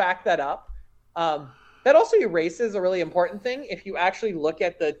argument to back that up. That also erases a really important thing. If you actually look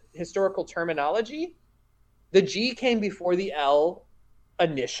at the historical terminology, the G came before the L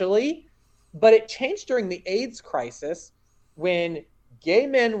initially, but it changed during the AIDS crisis when gay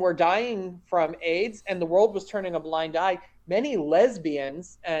men were dying from AIDS and the world was turning a blind eye. Many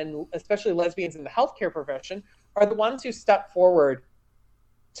lesbians, and especially lesbians in the healthcare profession, are the ones who step forward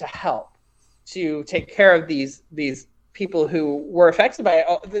to help, to take care of these people who were affected by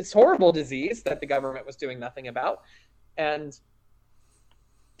this horrible disease that the government was doing nothing about. And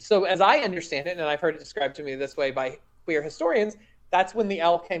so as I understand it, and I've heard it described to me this way by queer historians, that's when the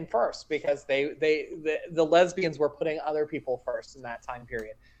L came first, because the lesbians were putting other people first in that time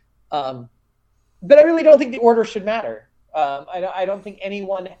period. But I really don't think the order should matter. I don't think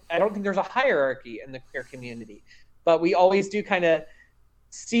there's a hierarchy in the queer community, but we always do kind of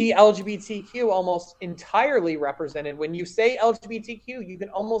see LGBTQ almost entirely represented. When you say LGBTQ, you can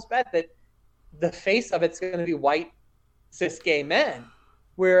almost bet that the face of it's going to be white, cis gay men.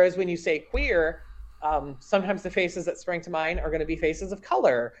 Whereas when you say queer, sometimes the faces that spring to mind are going to be faces of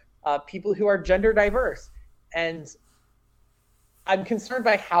color, people who are gender diverse. And I'm concerned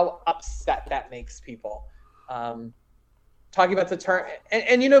by how upset that makes people. Talking about the term,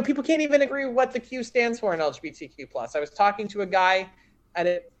 and you know, people can't even agree what the Q stands for in LGBTQ+. I was talking to a guy at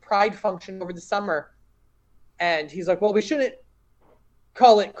a Pride function over the summer, and he's like, well, we shouldn't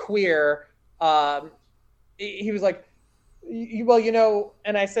call it queer. He was like, well, you know,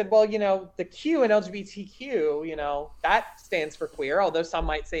 and I said, well, you know, the Q in LGBTQ, you know, that stands for queer, although some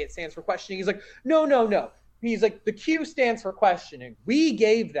might say it stands for questioning. He's like, no. He's like, the Q stands for questioning. We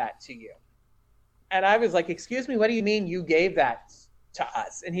gave that to you. And I was like, excuse me, what do you mean you gave that to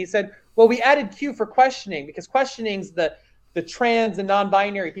us? And he said, well, we added Q for questioning because questioning's the trans and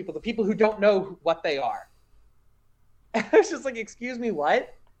non-binary people, the people who don't know what they are. And I was just like, excuse me,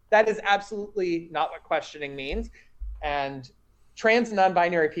 what? That is absolutely not what questioning means. And trans and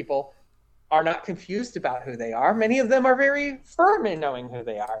non-binary people are not confused about who they are. Many of them are very firm in knowing who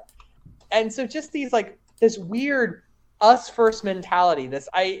they are. And so just these like this weird us first mentality, this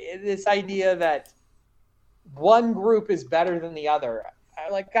idea that one group is better than the other.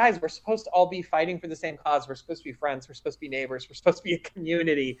 Like, guys, we're supposed to all be fighting for the same cause. We're supposed to be friends. We're supposed to be neighbors. We're supposed to be a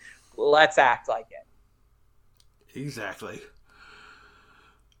community. Let's act like it. Exactly.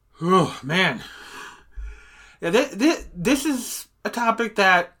 Oh, man. Yeah, this is a topic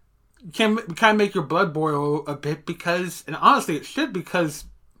that can kind of make your blood boil a bit because, and honestly, it should, because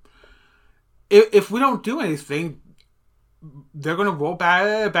if we don't do anything, they're going to roll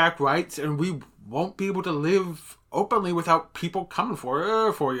back rights, and we won't be able to live openly without people coming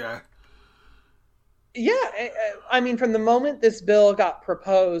for you. Yeah, I mean, from the moment this bill got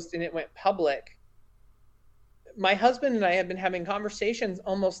proposed and it went public, my husband and I have been having conversations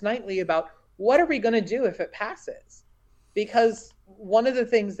almost nightly about what are we going to do if it passes? Because one of the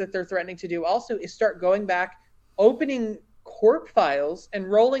things that they're threatening to do also is start going back, opening court files and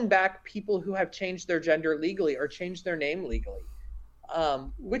rolling back people who have changed their gender legally or changed their name legally,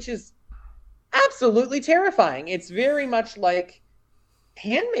 which is absolutely terrifying. It's very much like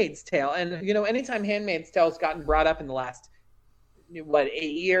Handmaid's Tale. And, you know, anytime Handmaid's Tale has gotten brought up in the last, 8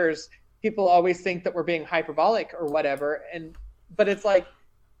 years, people always think that we're being hyperbolic or whatever. But it's like,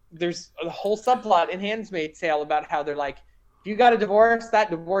 there's a whole subplot in Handmaid's Tale about how they're like, if you got a divorce, that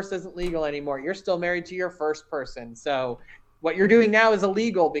divorce isn't legal anymore. You're still married to your first person. So what you're doing now is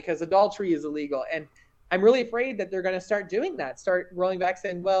illegal because adultery is illegal. And I'm really afraid that they're going to start doing that, start rolling back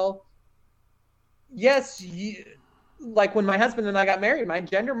saying, well, yes, like when my husband and I got married, my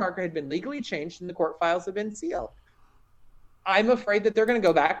gender marker had been legally changed and the court files have been sealed. I'm afraid that they're going to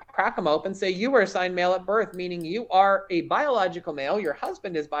go back, crack them open, say you were assigned male at birth, meaning you are a biological male. Your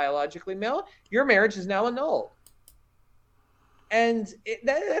husband is biologically male. Your marriage is now annulled. And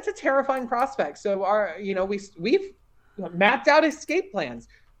that's a terrifying prospect. So we've mapped out escape plans.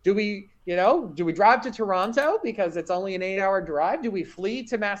 Do we drive to Toronto because it's only an 8-hour drive? Do we flee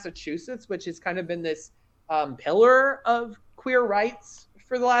to Massachusetts, which has kind of been this pillar of queer rights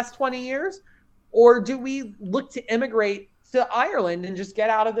for the last 20 years? Or do we look to immigrate to Ireland and just get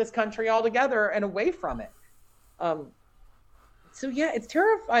out of this country altogether and away from it? So yeah, it's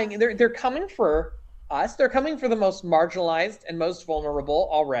terrifying. They're coming for us. They're coming for the most marginalized and most vulnerable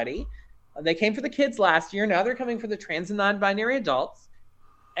already. They came for the kids last year. Now they're coming for the trans and non-binary adults.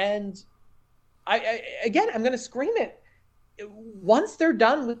 And I'm going to scream it. Once they're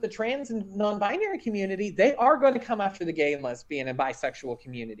done with the trans and non-binary community, they are going to come after the gay and lesbian and bisexual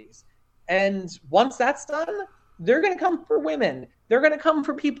communities. And once that's done, they're going to come for women. They're going to come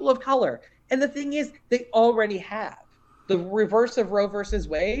for people of color. And the thing is, they already have. The reverse of Roe versus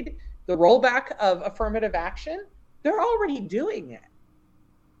Wade, the rollback of affirmative action, they're already doing it.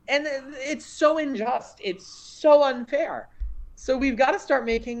 And it's so unjust. It's so unfair. So we've got to start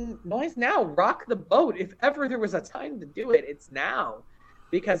making noise now. Rock the boat. If ever there was a time to do it, it's now.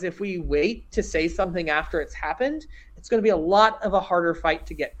 Because if we wait to say something after it's happened, it's going to be a lot of a harder fight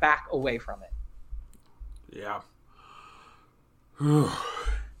to get back away from it. Yeah.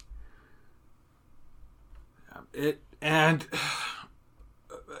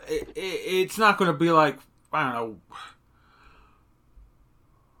 It's not going to be like, I don't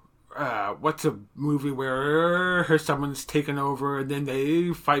know, what's a movie where someone's taken over and then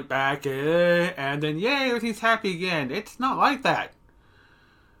they fight back and then yay, everything's happy again. It's not like that.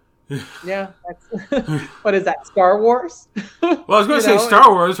 Yeah, what is that, Star Wars? Well, I was going to say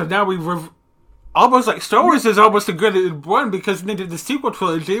Star Wars, but now we've almost like Star Wars is almost a good one because they did the sequel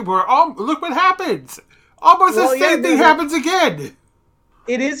trilogy where look what happens. Almost the same thing happens again.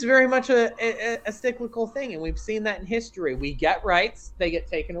 It is very much a cyclical thing, and we've seen that in history. We get rights, they get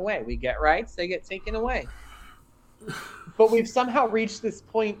taken away. We get rights, they get taken away. But we've somehow reached this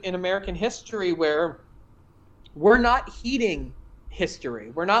point in American history where we're not heeding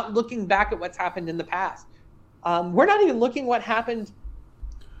history. We're not looking back at what's happened in the past. We're not even looking what happened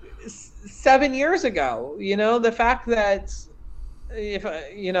 7 years ago. The fact that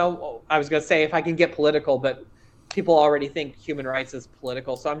I was going to say if I can get political, but people already think human rights is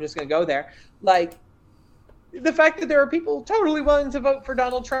political, so I'm just going to go there. Like, the fact that there are people totally willing to vote for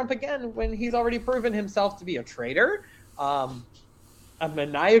Donald Trump again when he's already proven himself to be a traitor, a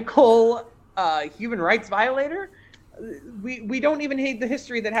maniacal human rights violator. We don't even hate the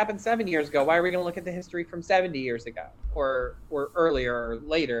history that happened 7 years ago. Why are we going to look at the history from 70 years ago or earlier or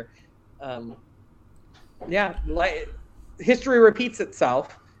later? History repeats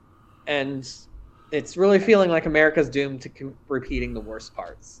itself, and it's really feeling like America's doomed to repeating the worst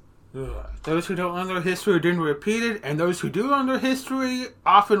parts. Those who don't learn their history are doomed to repeat it, and those who do learn their history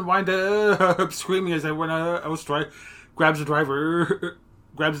often wind up screaming as everyone else grabs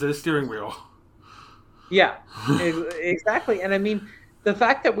the steering wheel. Yeah, exactly. And I mean, the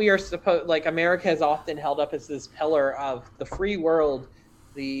fact that we are America is often held up as this pillar of the free world,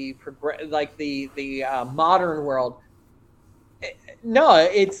 the modern world. No,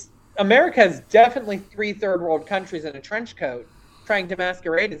 it's America is definitely 3 third world countries in a trench coat trying to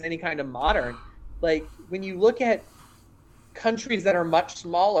masquerade as any kind of modern. Like, when you look at countries that are much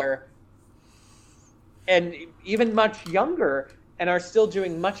smaller and even much younger and are still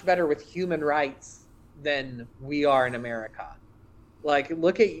doing much better with human rights than we are in America. Like,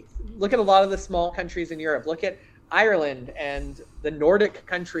 look at a lot of the small countries in Europe. Look at Ireland and the Nordic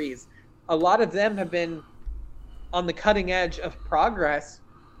countries. A lot of them have been on the cutting edge of progress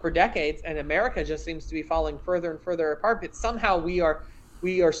for decades, and America just seems to be falling further and further apart. But somehow we are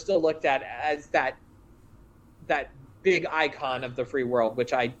still looked at as that big icon of the free world,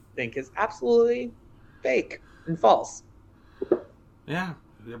 which I think is absolutely fake and false. Yeah,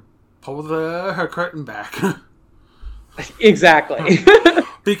 pull the curtain back. Exactly.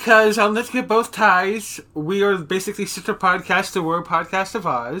 Because let's get both ties. We are basically sister podcasts to Word Podcast of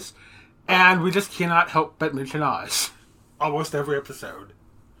Oz, and we just cannot help but mention Oz almost every episode.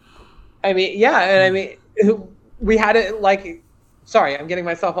 I mean, yeah, and I mean, we had it sorry, I'm getting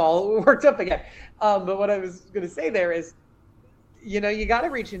myself all worked up again. But what I was going to say there is, you got to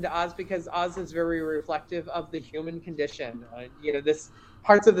reach into Oz because Oz is very reflective of the human condition.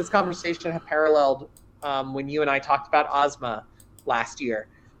 Parts of this conversation have paralleled when you and I talked about Ozma last year.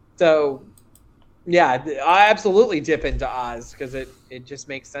 So, yeah, I absolutely dip into Oz because it just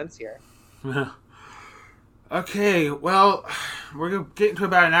makes sense here. Okay, well, we're going to get into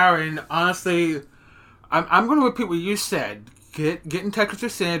about an hour, and honestly, I'm going to repeat what you said. Get in touch with your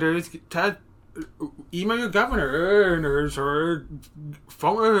senators, email your governors, or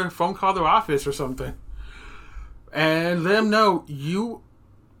phone call their office or something, and let them know you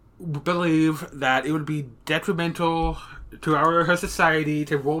believe that it would be detrimental to our society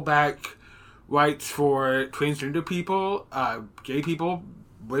to roll back rights for transgender people, gay people,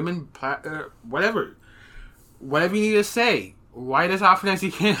 women, whatever you need to say. Write as often as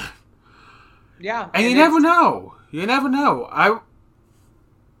you can. Yeah. And you never know. I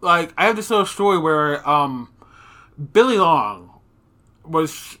have this little story where Billy Long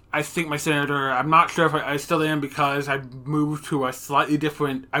was, I think, my senator. I'm not sure if I still am because I moved to a slightly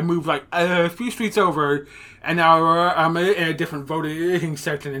different... I moved like a few streets over, and now I'm in a different voting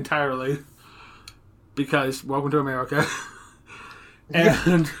section entirely. Because welcome to America.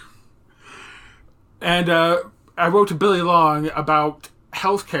 And I wrote to Billy Long about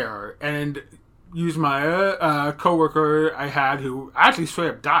healthcare and used my coworker I had who actually straight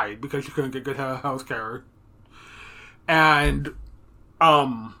up died because she couldn't get good healthcare. And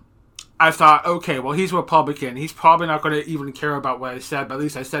I thought, okay, well, he's a Republican. He's probably not going to even care about what I said, but at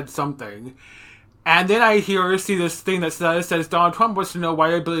least I said something. And then I see this thing that says Donald Trump wants to know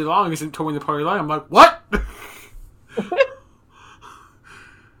why Billy Long isn't towing the party line. I'm like, what?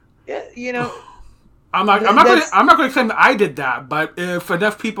 Yeah, I'm not going to claim that I did that, but if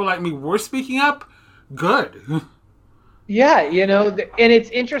enough people like me were speaking up, good. Yeah, and it's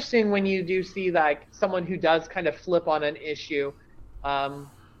interesting when you do see like someone who does kind of flip on an issue.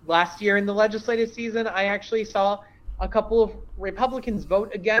 Last year in the legislative season, I actually saw a couple of Republicans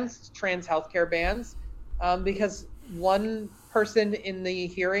vote against trans healthcare bans because one person in the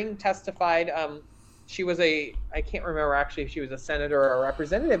hearing testified. She was I can't remember actually if she was a senator or a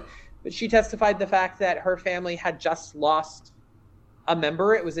representative, but she testified the fact that her family had just lost a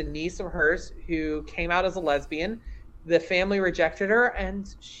member. It was a niece of hers who came out as a lesbian. The family rejected her,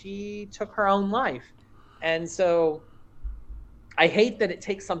 and she took her own life. And so I hate that it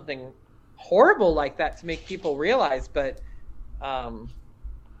takes something horrible like that to make people realize, but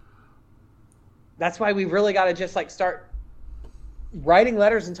that's why we really got to just like start writing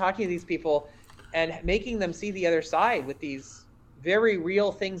letters and talking to these people and making them see the other side with these very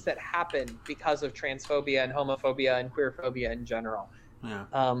real things that happen because of transphobia and homophobia and queerphobia in general.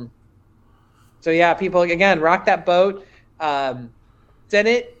 Yeah. So yeah, people, again, rock that boat.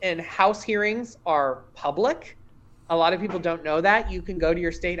 Senate and House hearings are public. A lot of people don't know that. You can go to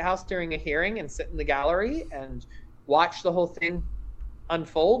your state house during a hearing and sit in the gallery and watch the whole thing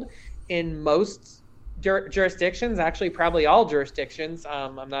unfold. In most jurisdictions, actually probably all jurisdictions,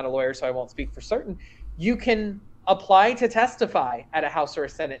 I'm not a lawyer, so I won't speak for certain, you can apply to testify at a House or a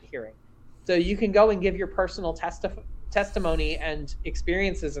Senate hearing. So you can go and give your personal testimony and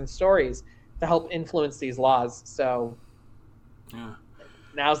experiences and stories to help influence these laws. So yeah,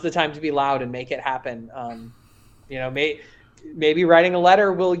 now's the time to be loud and make it happen. Maybe writing a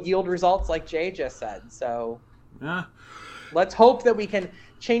letter will yield results like Jay just said. So yeah, let's hope that we can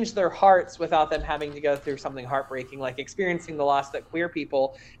change their hearts without them having to go through something heartbreaking, like experiencing the loss that queer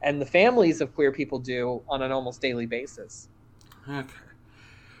people and the families of queer people do on an almost daily basis. Okay.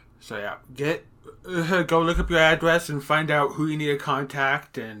 So yeah, go look up your address and find out who you need to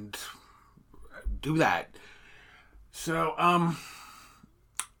contact and do that. So,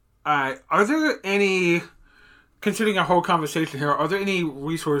 are there any, considering our whole conversation here, are there any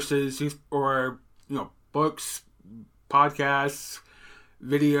resources or, books, podcasts,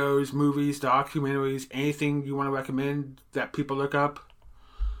 videos, movies, documentaries, anything you want to recommend that people look up?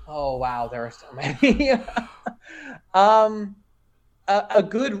 Oh, wow. There are so many.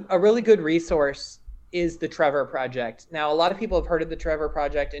 A really good resource is the Trevor Project. Now, a lot of people have heard of the Trevor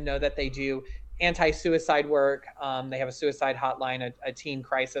Project and know that they do anti-suicide work. They have a suicide hotline, a teen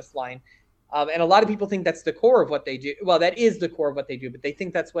crisis line. And a lot of people think that's the core of what they do. Well, that is the core of what they do, but they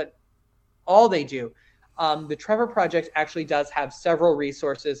think that's all they do. The Trevor Project actually does have several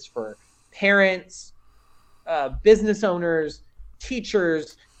resources for parents, business owners,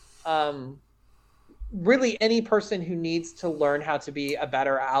 teachers, really any person who needs to learn how to be a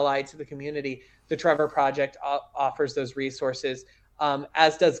better ally to the community. The Trevor Project offers those resources,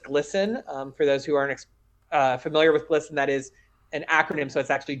 as does GLSEN. For those who aren't familiar with GLSEN, that is an acronym, so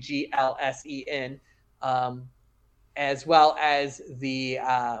it's actually GLSEN, as well as the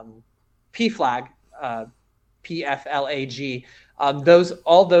PFLAG, PFLAG.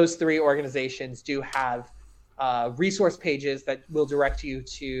 All those three organizations do have resource pages that will direct you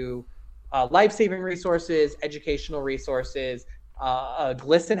to life-saving resources, educational resources.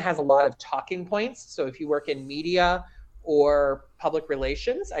 GLSEN has a lot of talking points. So if you work in media or public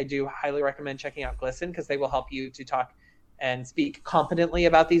relations, I do highly recommend checking out GLSEN because they will help you to talk and speak competently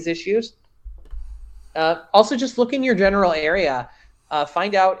about these issues. Also, just look in your general area.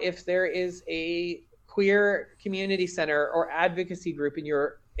 Find out if there is a queer community center or advocacy group in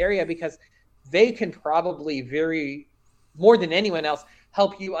your area, because they can probably more than anyone else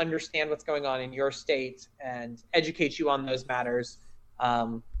help you understand what's going on in your state and educate you on those matters.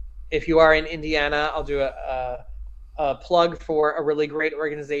 If you are in Indiana, I'll do a plug for a really great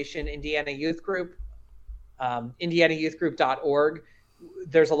organization, Indiana Youth Group, indianayouthgroup.org.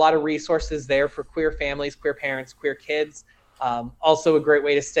 There's a lot of resources there for queer families, queer parents, queer kids. Also a great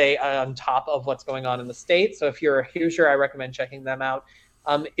way to stay on top of what's going on in the state. So if you're a Hoosier, I recommend checking them out.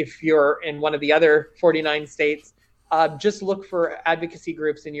 If you're in one of the other 49 states, just look for advocacy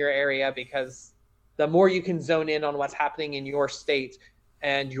groups in your area, because the more you can zone in on what's happening in your state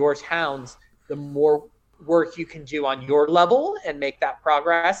and your towns, the more work you can do on your level and make that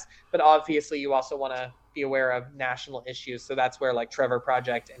progress. But obviously you also want to be aware of national issues. So that's where like Trevor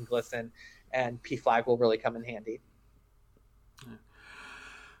Project and GLSEN and PFLAG will really come in handy.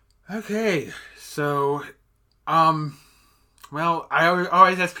 Okay, so, well, I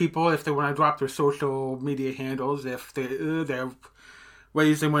always ask people if they want to drop their social media handles, if they're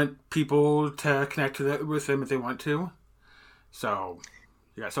ways they want people to connect with them if they want to. So,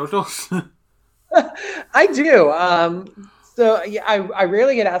 you got socials? I do. So yeah, I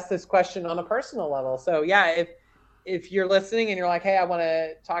rarely get asked this question on a personal level. So yeah, if you're listening and you're like, hey, I want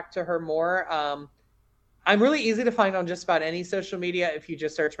to talk to her more, I'm really easy to find on just about any social media. If you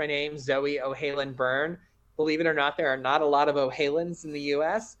just search my name, Zoe O'Halan Byrne. Believe it or not, there are not a lot of O'Halans in the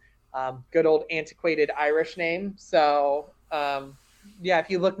U.S. Good old antiquated Irish name. So yeah, if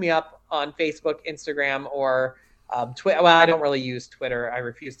you look me up on Facebook, Instagram, or Twitter. Well, I don't really use Twitter. I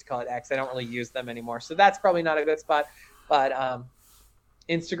refuse to call it X. I don't really use them anymore. So that's probably not a good spot. But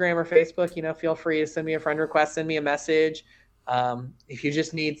Instagram or Facebook, feel free to send me a friend request, send me a message. If you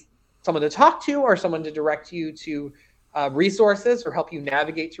just need someone to talk to or someone to direct you to resources or help you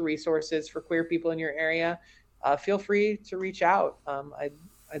navigate to resources for queer people in your area, feel free to reach out.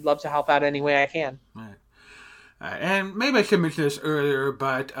 I'd love to help out any way I can. Right. And maybe I should mention this earlier,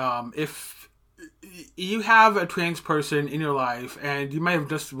 but if you have a trans person in your life and you might have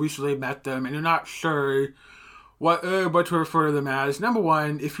just recently met them and you're not sure what to refer to them as, number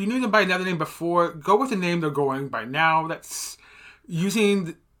one, if you knew them by another name before, go with the name they're going by now. That's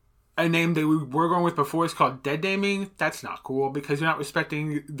using a name they were going with before is called dead naming. That's not cool because you're not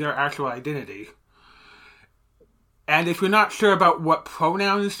respecting their actual identity. And if you're not sure about what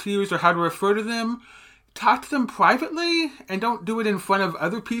pronouns to use or how to refer to them, talk to them privately and don't do it in front of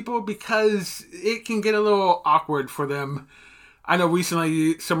other people because it can get a little awkward for them. I know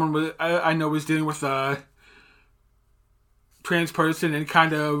recently someone was dealing with a trans person and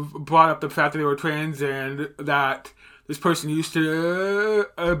kind of brought up the fact that they were trans and that this person used to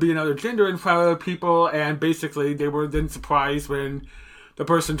be another gender in front of people, and basically they were then surprised when the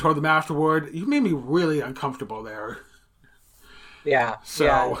person told them afterward, "You made me really uncomfortable there." Yeah. So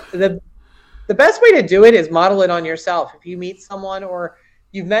yeah. The best way to do it is model it on yourself. If you meet someone or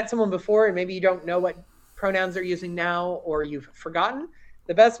you've met someone before and maybe you don't know what pronouns they're using now or you've forgotten,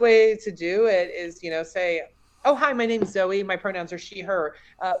 the best way to do it is, say, "Oh, hi, my name's Zoe. My pronouns are she, her.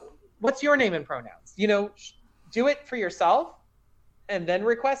 What's your name and pronouns?" Do it for yourself and then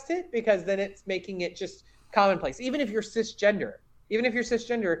request it, because then it's making it just commonplace. Even if you're cisgender,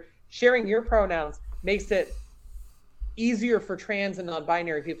 sharing your pronouns makes it easier for trans and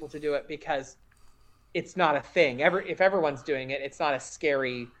non-binary people to do it because it's not a thing. If everyone's doing it, it's not a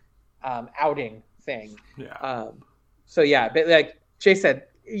scary outing thing. Yeah. So yeah, but like Jay said,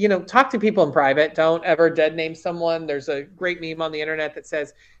 talk to people in private. Don't ever dead name someone. There's a great meme on the internet that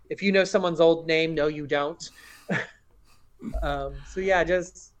says, if you know someone's old name, no, you don't. So yeah,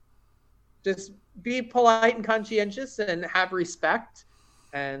 just be polite and conscientious and have respect,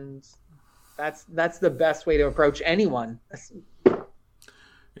 and that's the best way to approach anyone.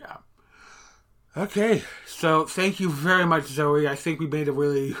 Yeah. Okay. So thank you very much, Zoe. I think we had a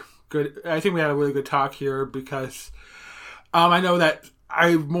really good talk here because I know that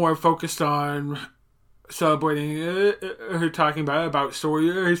I'm more focused on celebrating her talking about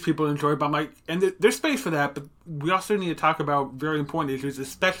stories people enjoy, but I'm like, and there's space for that, but we also need to talk about very important issues,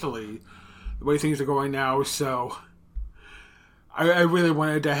 especially the way things are going now. So I really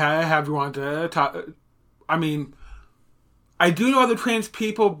wanted to have you on to talk. I mean, I do know other trans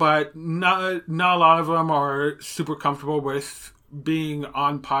people, but not a lot of them are super comfortable with being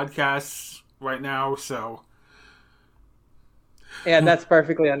on podcasts right now. So yeah, that's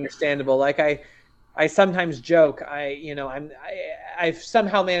perfectly understandable. Like I sometimes joke, I've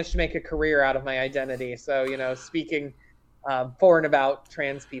somehow managed to make a career out of my identity. So, speaking for and about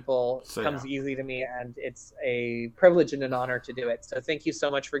trans people comes easy to me, and it's a privilege and an honor to do it. So thank you so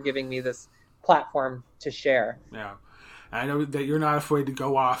much for giving me this platform to share. Yeah. I know that you're not afraid to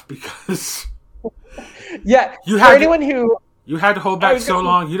go off because yeah, you had to hold back so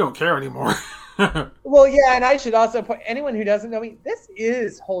long, you don't care anymore. Well, yeah, and I should also put anyone who doesn't know me, this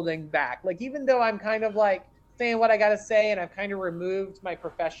is holding back. Like, even though I'm kind of like saying what I got to say, and I've kind of removed my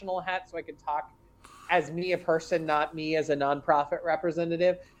professional hat so I can talk as me, a person, not me as a nonprofit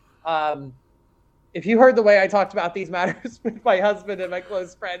representative. If you heard the way I talked about these matters with my husband and my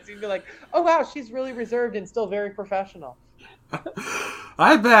close friends, you'd be like, "Oh wow, she's really reserved and still very professional."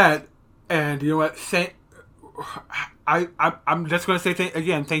 I bet. And you know what? I'm just going to say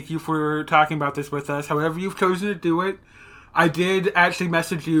thank you for talking about this with us. However you've chosen to do it. I did actually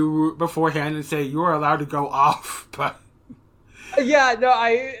message you beforehand and say you are allowed to go off, but yeah, no,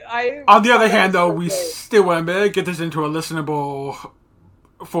 I. On the other hand, though, we still want to get this into a listenable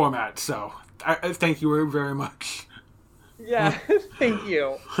format. So, I thank you very much. Yeah, thank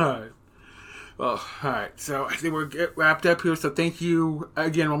you. All right. Well, all right. So I think we're wrapped up here. So thank you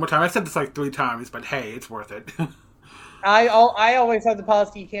again one more time. I said this like 3 times, but hey, it's worth it. I always have the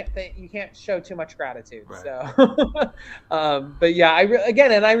policy you can't show too much gratitude. Right. So, but yeah,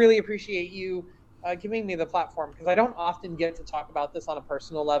 I really appreciate you giving me the platform, because I don't often get to talk about this on a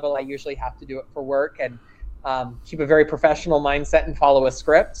personal level. I usually have to do it for work and keep a very professional mindset and follow a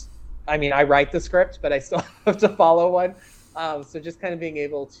script. I mean, I write the script, but I still have to follow one. So just kind of being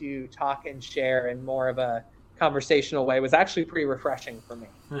able to talk and share in more of a conversational way was actually pretty refreshing for me.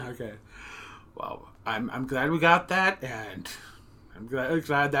 Okay. Well, I'm glad we got that, and I'm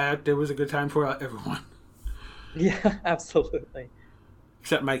glad that it was a good time for everyone. Yeah, absolutely.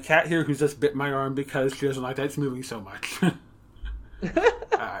 Except my cat here, who's just bit my arm because she doesn't like that it's moving so much. All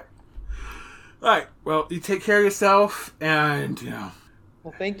right. Well, you take care of yourself, and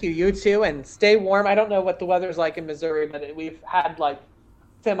Well, thank you. You too, and stay warm. I don't know what the weather's like in Missouri, but we've had like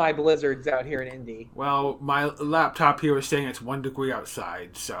semi-blizzards out here in Indy. Well, my laptop here is saying it's 1 degree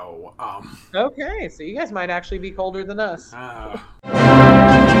outside, so Okay, so you guys might actually be colder than us.